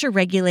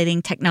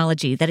temperature-regulating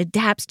technology that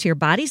adapts to your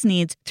body's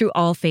needs through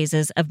all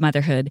phases of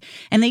motherhood.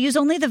 And they use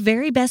only the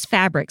very best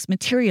fabrics,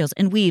 materials,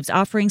 and weaves,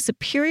 offering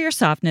superior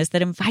softness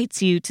that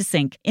invites you to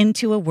sink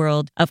into a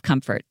world of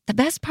comfort. The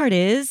best part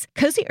is,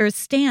 Cozy Earth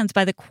stands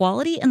by the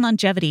quality and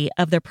longevity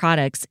of their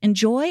products.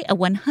 Enjoy a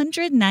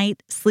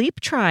 100-night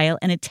sleep trial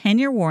and a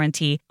 10-year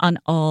warranty on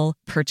all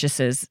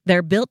purchases.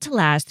 They're built to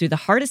last through the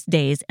hardest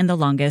days and the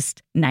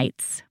longest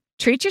nights.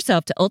 Treat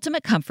yourself to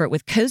ultimate comfort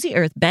with Cozy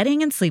Earth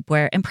bedding and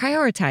sleepwear and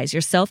prioritize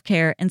your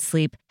self-care and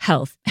sleep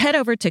health. Head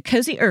over to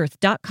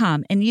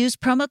CozyEarth.com and use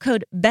promo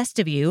code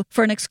BESTOFYOU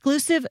for an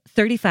exclusive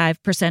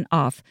 35%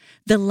 off.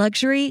 The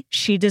luxury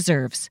she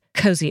deserves.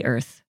 Cozy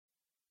Earth.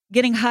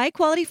 Getting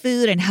high-quality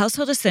food and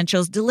household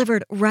essentials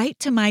delivered right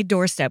to my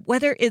doorstep,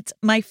 whether it's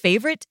my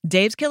favorite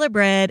Dave's Killer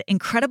Bread,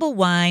 incredible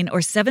wine,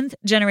 or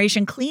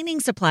 7th-generation cleaning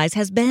supplies,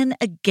 has been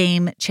a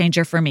game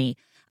changer for me.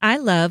 I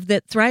love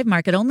that Thrive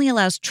Market only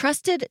allows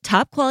trusted,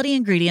 top-quality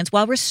ingredients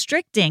while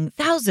restricting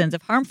thousands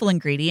of harmful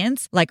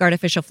ingredients like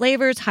artificial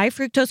flavors,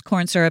 high-fructose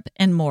corn syrup,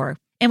 and more.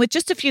 And with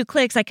just a few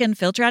clicks, I can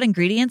filter out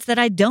ingredients that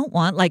I don't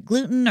want, like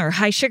gluten or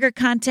high-sugar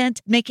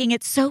content, making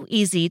it so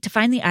easy to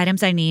find the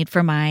items I need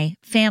for my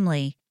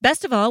family.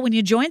 Best of all, when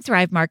you join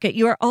Thrive Market,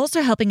 you are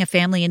also helping a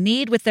family in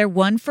need with their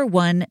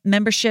 1-for-1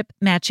 membership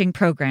matching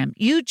program.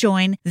 You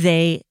join,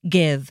 they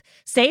give.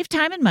 Save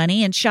time and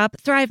money and shop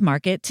Thrive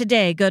Market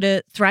today. Go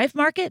to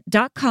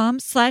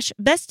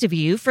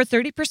thrivemarket.com/bestofyou for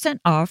 30%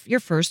 off your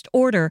first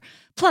order,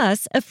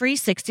 plus a free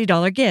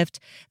 $60 gift.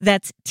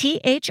 That's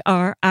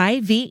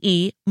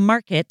THRIVE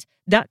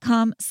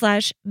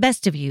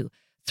market.com/bestofyou.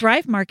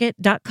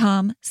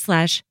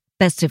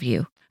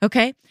 thrivemarket.com/bestofyou.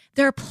 Okay?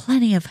 There are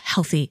plenty of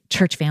healthy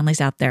church families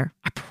out there.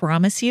 I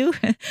promise you,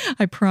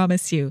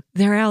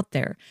 they're out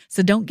there.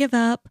 So don't give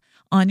up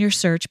on your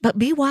search, but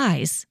be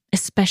wise,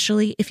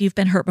 especially if you've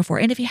been hurt before.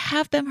 And if you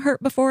have been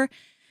hurt before,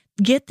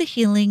 get the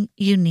healing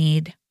you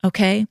need,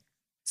 okay?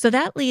 So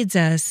that leads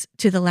us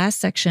to the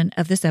last section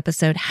of this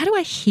episode. How do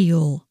I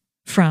heal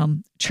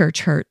from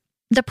church hurt?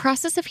 The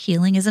process of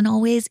healing isn't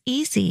always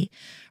easy,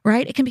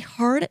 right? It can be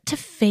hard to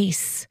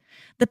face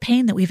the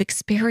pain that we've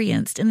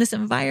experienced in this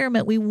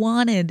environment we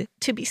wanted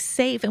to be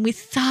safe and we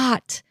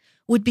thought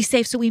would be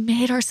safe. So we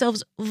made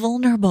ourselves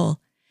vulnerable.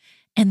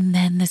 And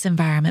then this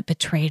environment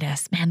betrayed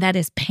us. Man, that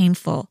is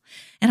painful.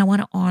 And I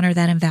want to honor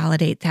that and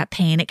validate that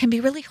pain. It can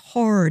be really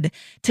hard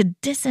to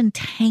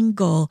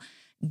disentangle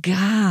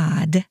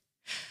God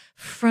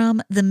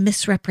from the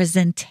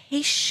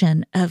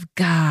misrepresentation of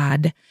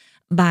God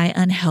by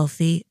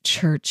unhealthy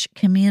church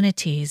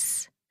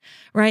communities.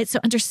 Right? So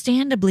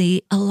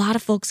understandably, a lot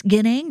of folks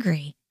get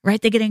angry, right?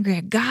 They get angry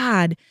at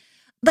God,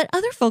 but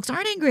other folks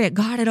aren't angry at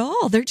God at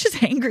all. They're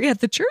just angry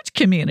at the church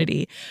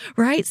community,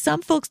 right?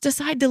 Some folks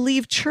decide to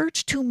leave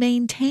church to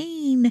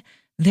maintain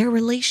their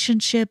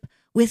relationship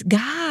with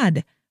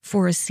God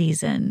for a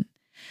season,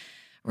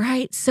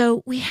 right?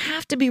 So we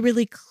have to be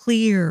really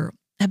clear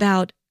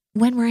about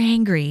when we're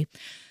angry.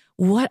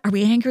 What are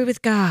we angry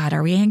with God?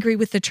 Are we angry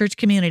with the church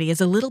community?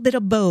 It's a little bit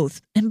of both,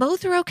 and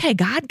both are okay.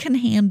 God can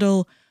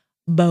handle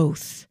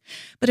both.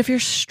 But if you're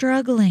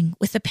struggling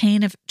with the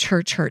pain of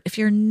church hurt, if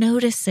you're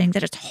noticing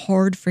that it's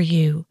hard for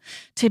you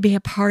to be a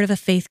part of a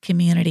faith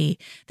community,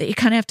 that you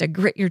kind of have to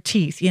grit your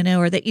teeth,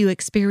 or that you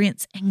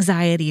experience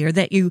anxiety, or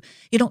that you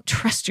don't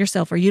trust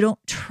yourself, or you don't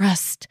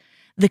trust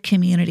the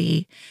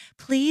community,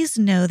 please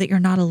know that you're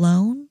not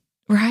alone,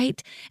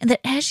 right? And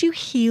that as you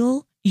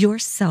heal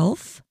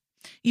yourself,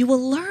 you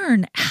will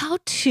learn how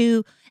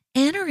to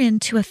enter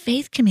into a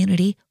faith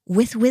community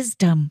with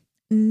wisdom,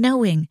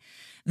 knowing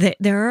that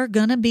there are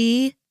going to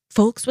be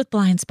folks with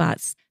blind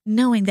spots,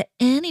 knowing that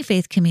any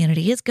faith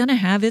community is going to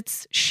have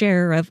its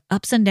share of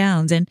ups and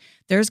downs, and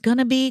there's going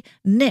to be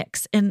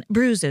nicks and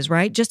bruises,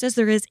 right? Just as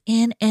there is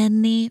in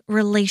any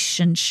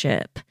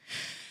relationship.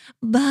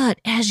 But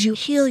as you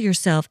heal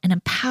yourself and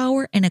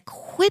empower and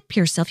equip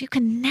yourself, you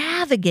can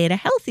navigate a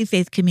healthy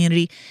faith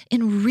community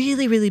in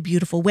really, really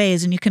beautiful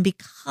ways, and you can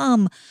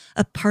become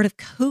a part of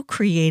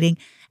co-creating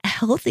a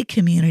healthy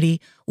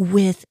community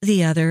with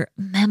the other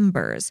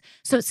members.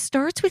 So it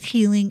starts with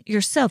healing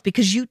yourself,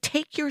 because you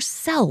take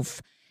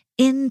yourself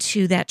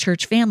into that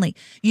church family.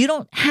 You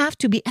don't have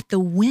to be at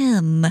the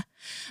whim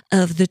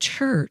of the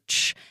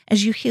church.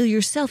 As you heal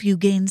yourself, you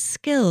gain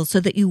skills so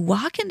that you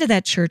walk into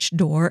that church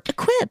door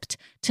equipped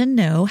to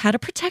know how to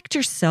protect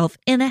yourself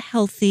in a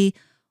healthy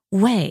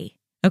way.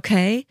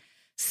 Okay?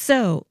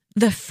 So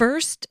the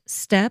first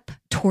step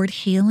toward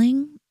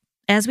healing,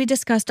 as we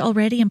discussed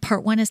already in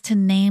part 1, is to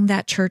name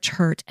that church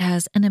hurt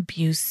as an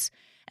abuse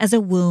as a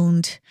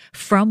wound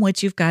from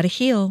which you've got to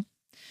heal,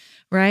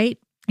 right?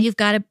 You've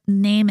got to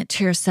name it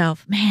to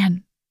yourself.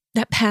 Man,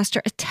 that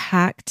pastor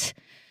attacked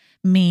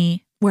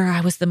me where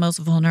I was the most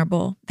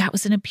vulnerable. That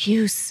was an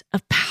abuse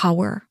of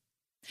power.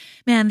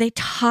 Man, they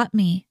taught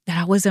me that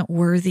I wasn't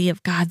worthy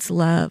of God's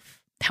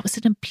love. That was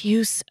an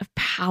abuse of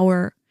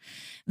power.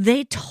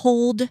 They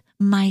told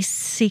my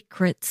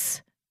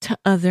secrets to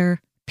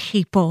other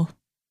people.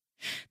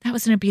 That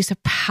was an abuse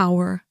of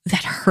power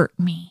that hurt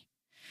me.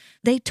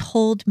 They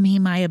told me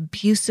my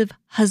abusive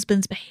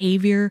husband's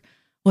behavior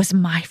was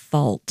my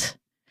fault.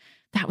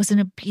 That was an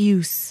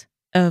abuse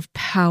of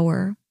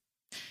power.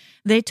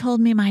 They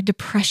told me my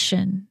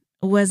depression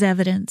was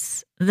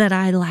evidence that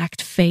I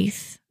lacked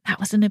faith. That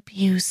was an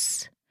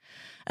abuse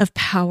of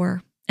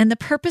power. And the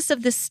purpose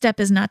of this step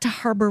is not to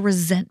harbor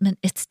resentment,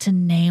 it's to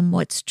name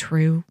what's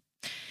true.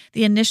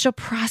 The initial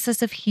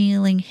process of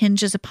healing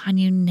hinges upon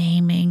you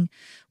naming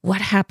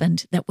what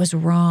happened that was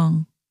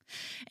wrong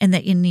and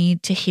that you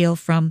need to heal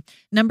from.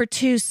 Number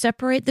 2,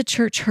 separate the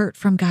church hurt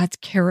from God's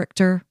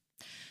character.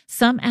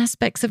 Some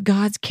aspects of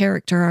God's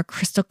character are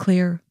crystal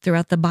clear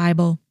throughout the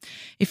Bible.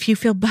 If you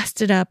feel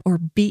busted up or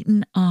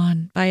beaten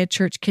on by a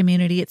church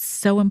community, it's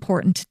so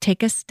important to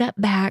take a step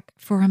back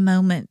for a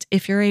moment,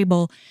 if you're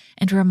able,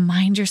 and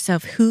remind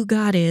yourself who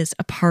God is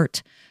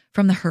apart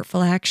from the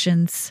hurtful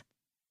actions.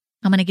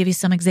 I'm going to give you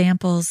some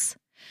examples.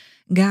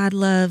 God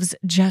loves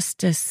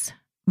justice,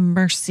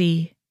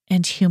 mercy,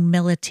 and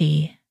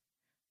humility.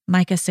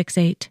 Micah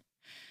 6:8.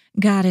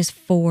 God is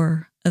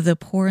for the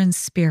poor in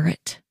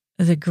spirit,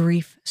 the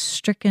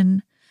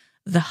grief-stricken,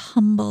 the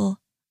humble,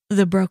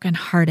 the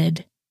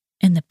brokenhearted,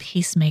 and the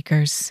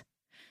peacemakers.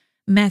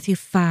 Matthew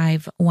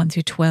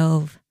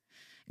 5:1-12.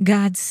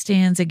 God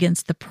stands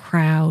against the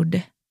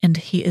proud, and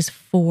he is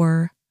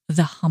for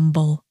the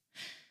humble.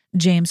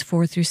 James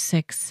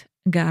 4-6.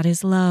 God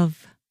is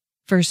love.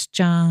 1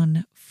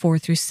 John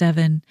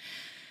 4-7.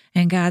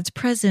 And God's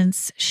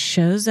presence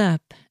shows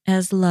up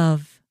as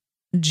love,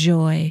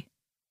 joy,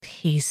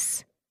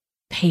 peace,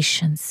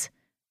 patience,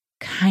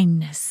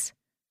 kindness,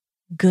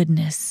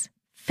 goodness,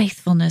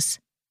 faithfulness,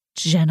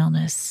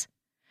 gentleness,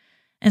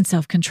 and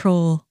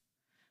self-control.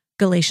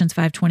 Galatians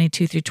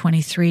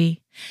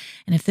 5:22-23.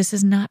 And if this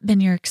has not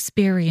been your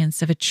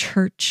experience of a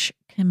church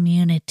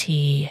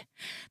community,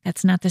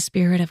 that's not the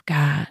Spirit of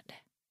God.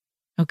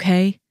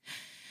 Okay?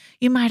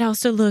 You might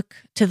also look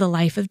to the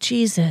life of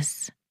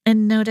Jesus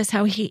and notice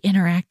how he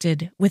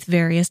interacted with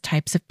various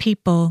types of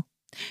people.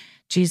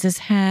 Jesus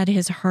had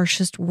his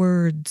harshest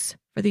words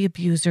for the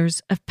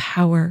abusers of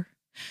power,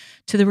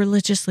 to the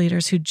religious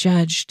leaders who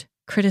judged,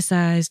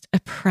 criticized,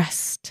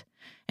 oppressed,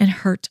 and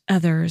hurt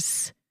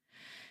others.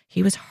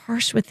 He was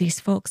harsh with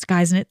these folks,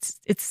 guys, and it's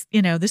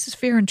this is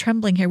fear and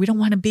trembling here. We don't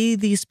want to be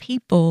these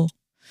people,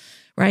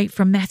 right?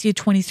 From Matthew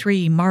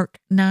 23, Mark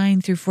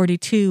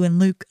 9-42, and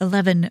Luke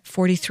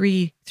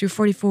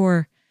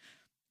 11:43-44.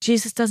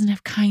 Jesus doesn't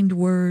have kind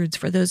words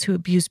for those who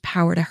abuse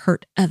power to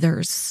hurt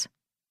others.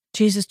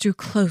 Jesus drew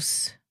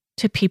close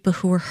to people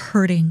who were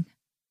hurting,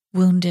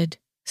 wounded,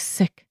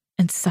 sick,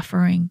 and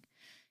suffering.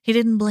 He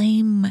didn't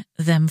blame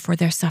them for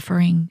their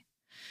suffering,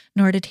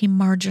 nor did he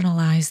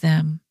marginalize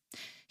them.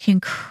 He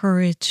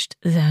encouraged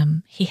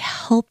them. He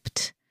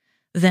helped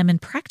them in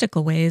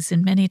practical ways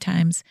and many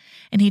times,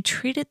 and he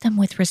treated them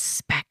with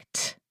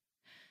respect.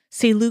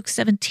 See Luke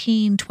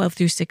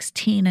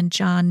 17:12-16 and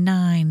John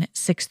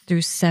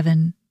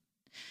 9:6-7.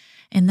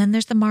 And then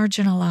there's the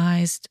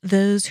marginalized,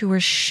 those who were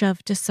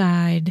shoved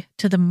aside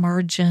to the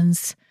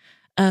margins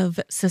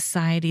of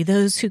society,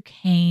 those who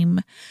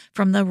came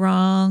from the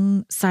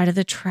wrong side of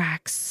the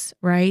tracks,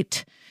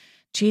 right?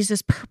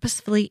 Jesus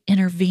purposefully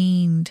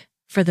intervened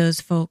for those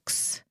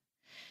folks.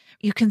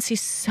 You can see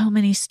so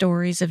many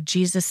stories of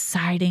Jesus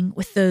siding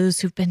with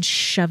those who've been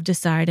shoved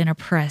aside and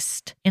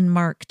oppressed in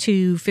Mark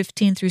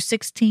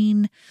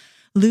 2:15-16,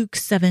 Luke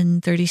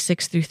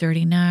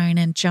 7:36-39,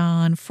 and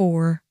John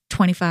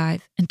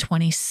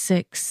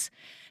 4:25-26.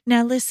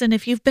 Now listen,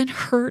 if you've been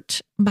hurt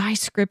by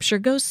Scripture,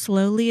 go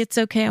slowly. It's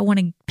okay. I want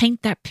to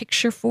paint that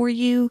picture for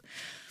you,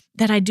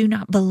 that I do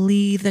not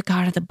believe the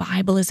God of the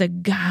Bible is a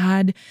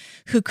God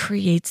who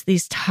creates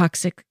these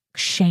toxic,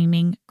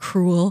 shaming,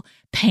 cruel,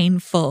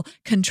 painful,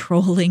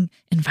 controlling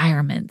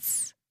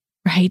environments,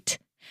 right?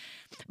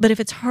 But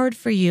if it's hard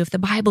for you, if the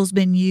Bible's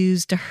been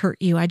used to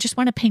hurt you, I just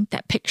want to paint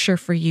that picture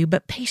for you,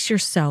 but pace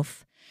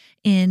yourself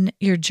in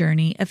your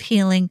journey of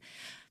healing.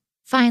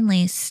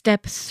 Finally,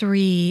 step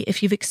 3,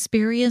 if you've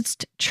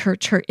experienced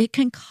church hurt, it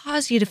can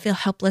cause you to feel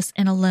helpless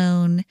and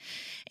alone.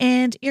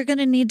 And you're going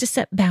to need to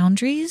set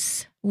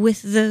boundaries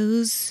with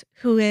those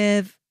who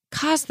have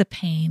caused the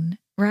pain,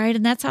 right?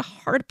 And that's a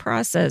hard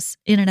process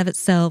in and of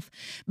itself.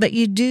 But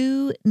you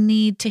do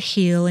need to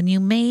heal, and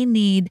you may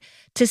need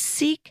to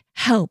seek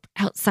help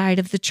outside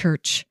of the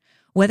church,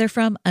 whether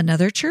from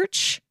another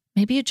church.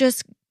 Maybe you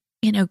just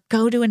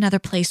go to another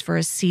place for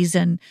a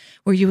season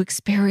where you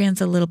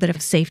experience a little bit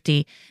of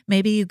safety.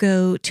 Maybe you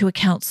go to a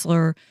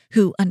counselor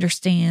who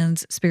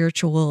understands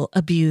spiritual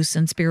abuse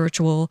and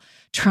spiritual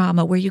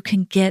trauma, where you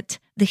can get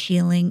the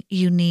healing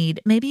you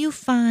need. Maybe you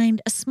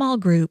find a small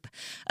group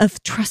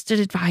of trusted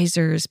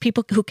advisors,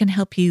 people who can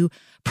help you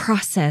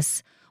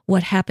process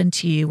what happened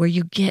to you, where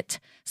you get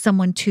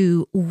someone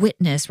to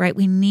witness, right?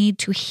 We need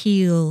to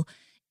heal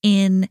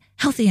in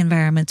healthy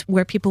environments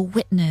where people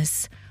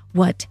witness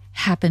what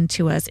happened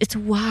to us. It's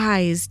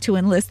wise to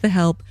enlist the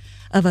help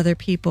of other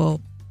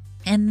people.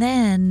 And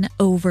then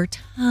over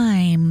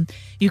time,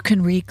 you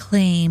can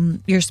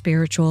reclaim your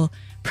spiritual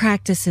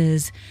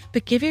practices,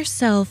 but give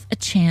yourself a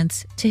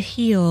chance to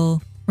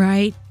heal,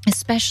 right?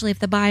 Especially if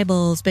the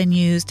Bible's been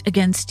used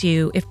against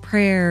you, if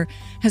prayer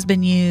has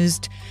been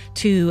used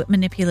to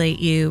manipulate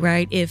you,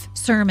 right? If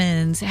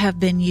sermons have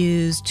been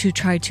used to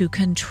try to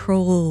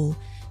control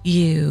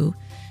you.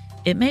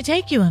 It may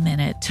take you a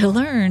minute to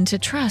learn to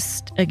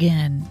trust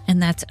again,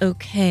 and that's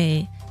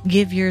okay.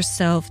 Give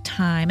yourself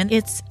time. And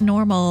it's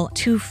normal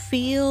to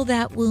feel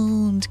that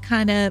wound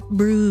kind of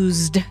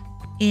bruised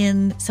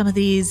in some of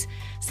these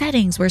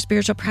settings where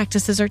spiritual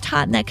practices are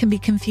taught, and that can be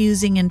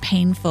confusing and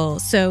painful.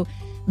 So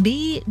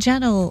be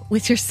gentle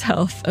with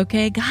yourself,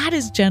 okay? God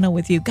is gentle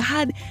with you.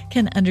 God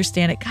can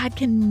understand it. God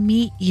can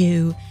meet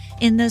you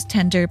in those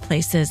tender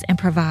places and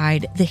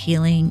provide the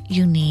healing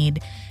you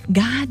need.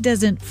 God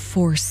doesn't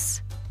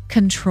force,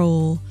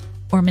 control,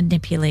 or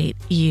manipulate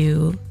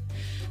you,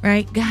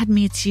 right? God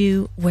meets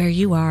you where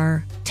you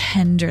are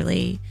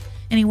tenderly,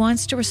 and He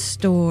wants to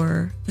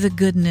restore the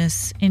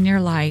goodness in your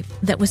life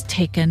that was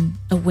taken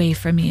away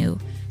from you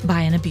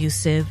by an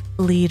abusive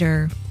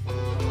leader.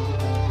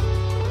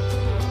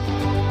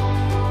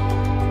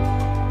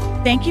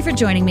 Thank you for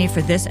joining me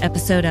for this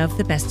episode of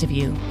The Best of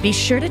You. Be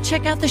sure to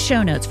check out the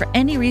show notes for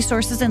any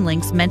resources and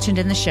links mentioned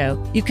in the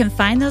show. You can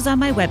find those on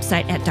my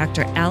website at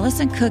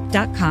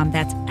drallisoncook.com.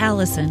 That's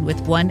Allison with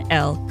one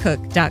L,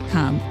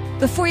 cook.com.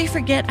 Before you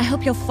forget, I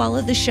hope you'll follow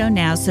the show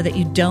now so that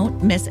you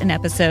don't miss an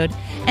episode.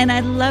 And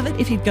I'd love it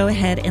if you'd go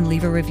ahead and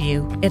leave a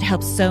review. It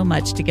helps so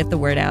much to get the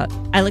word out.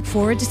 I look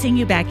forward to seeing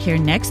you back here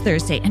next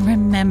Thursday. And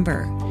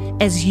remember,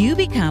 as you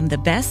become the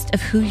best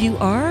of who you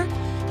are,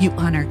 you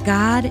honor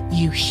God,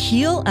 you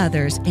heal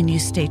others, and you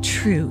stay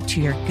true to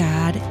your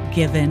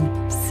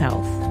God-given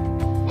self.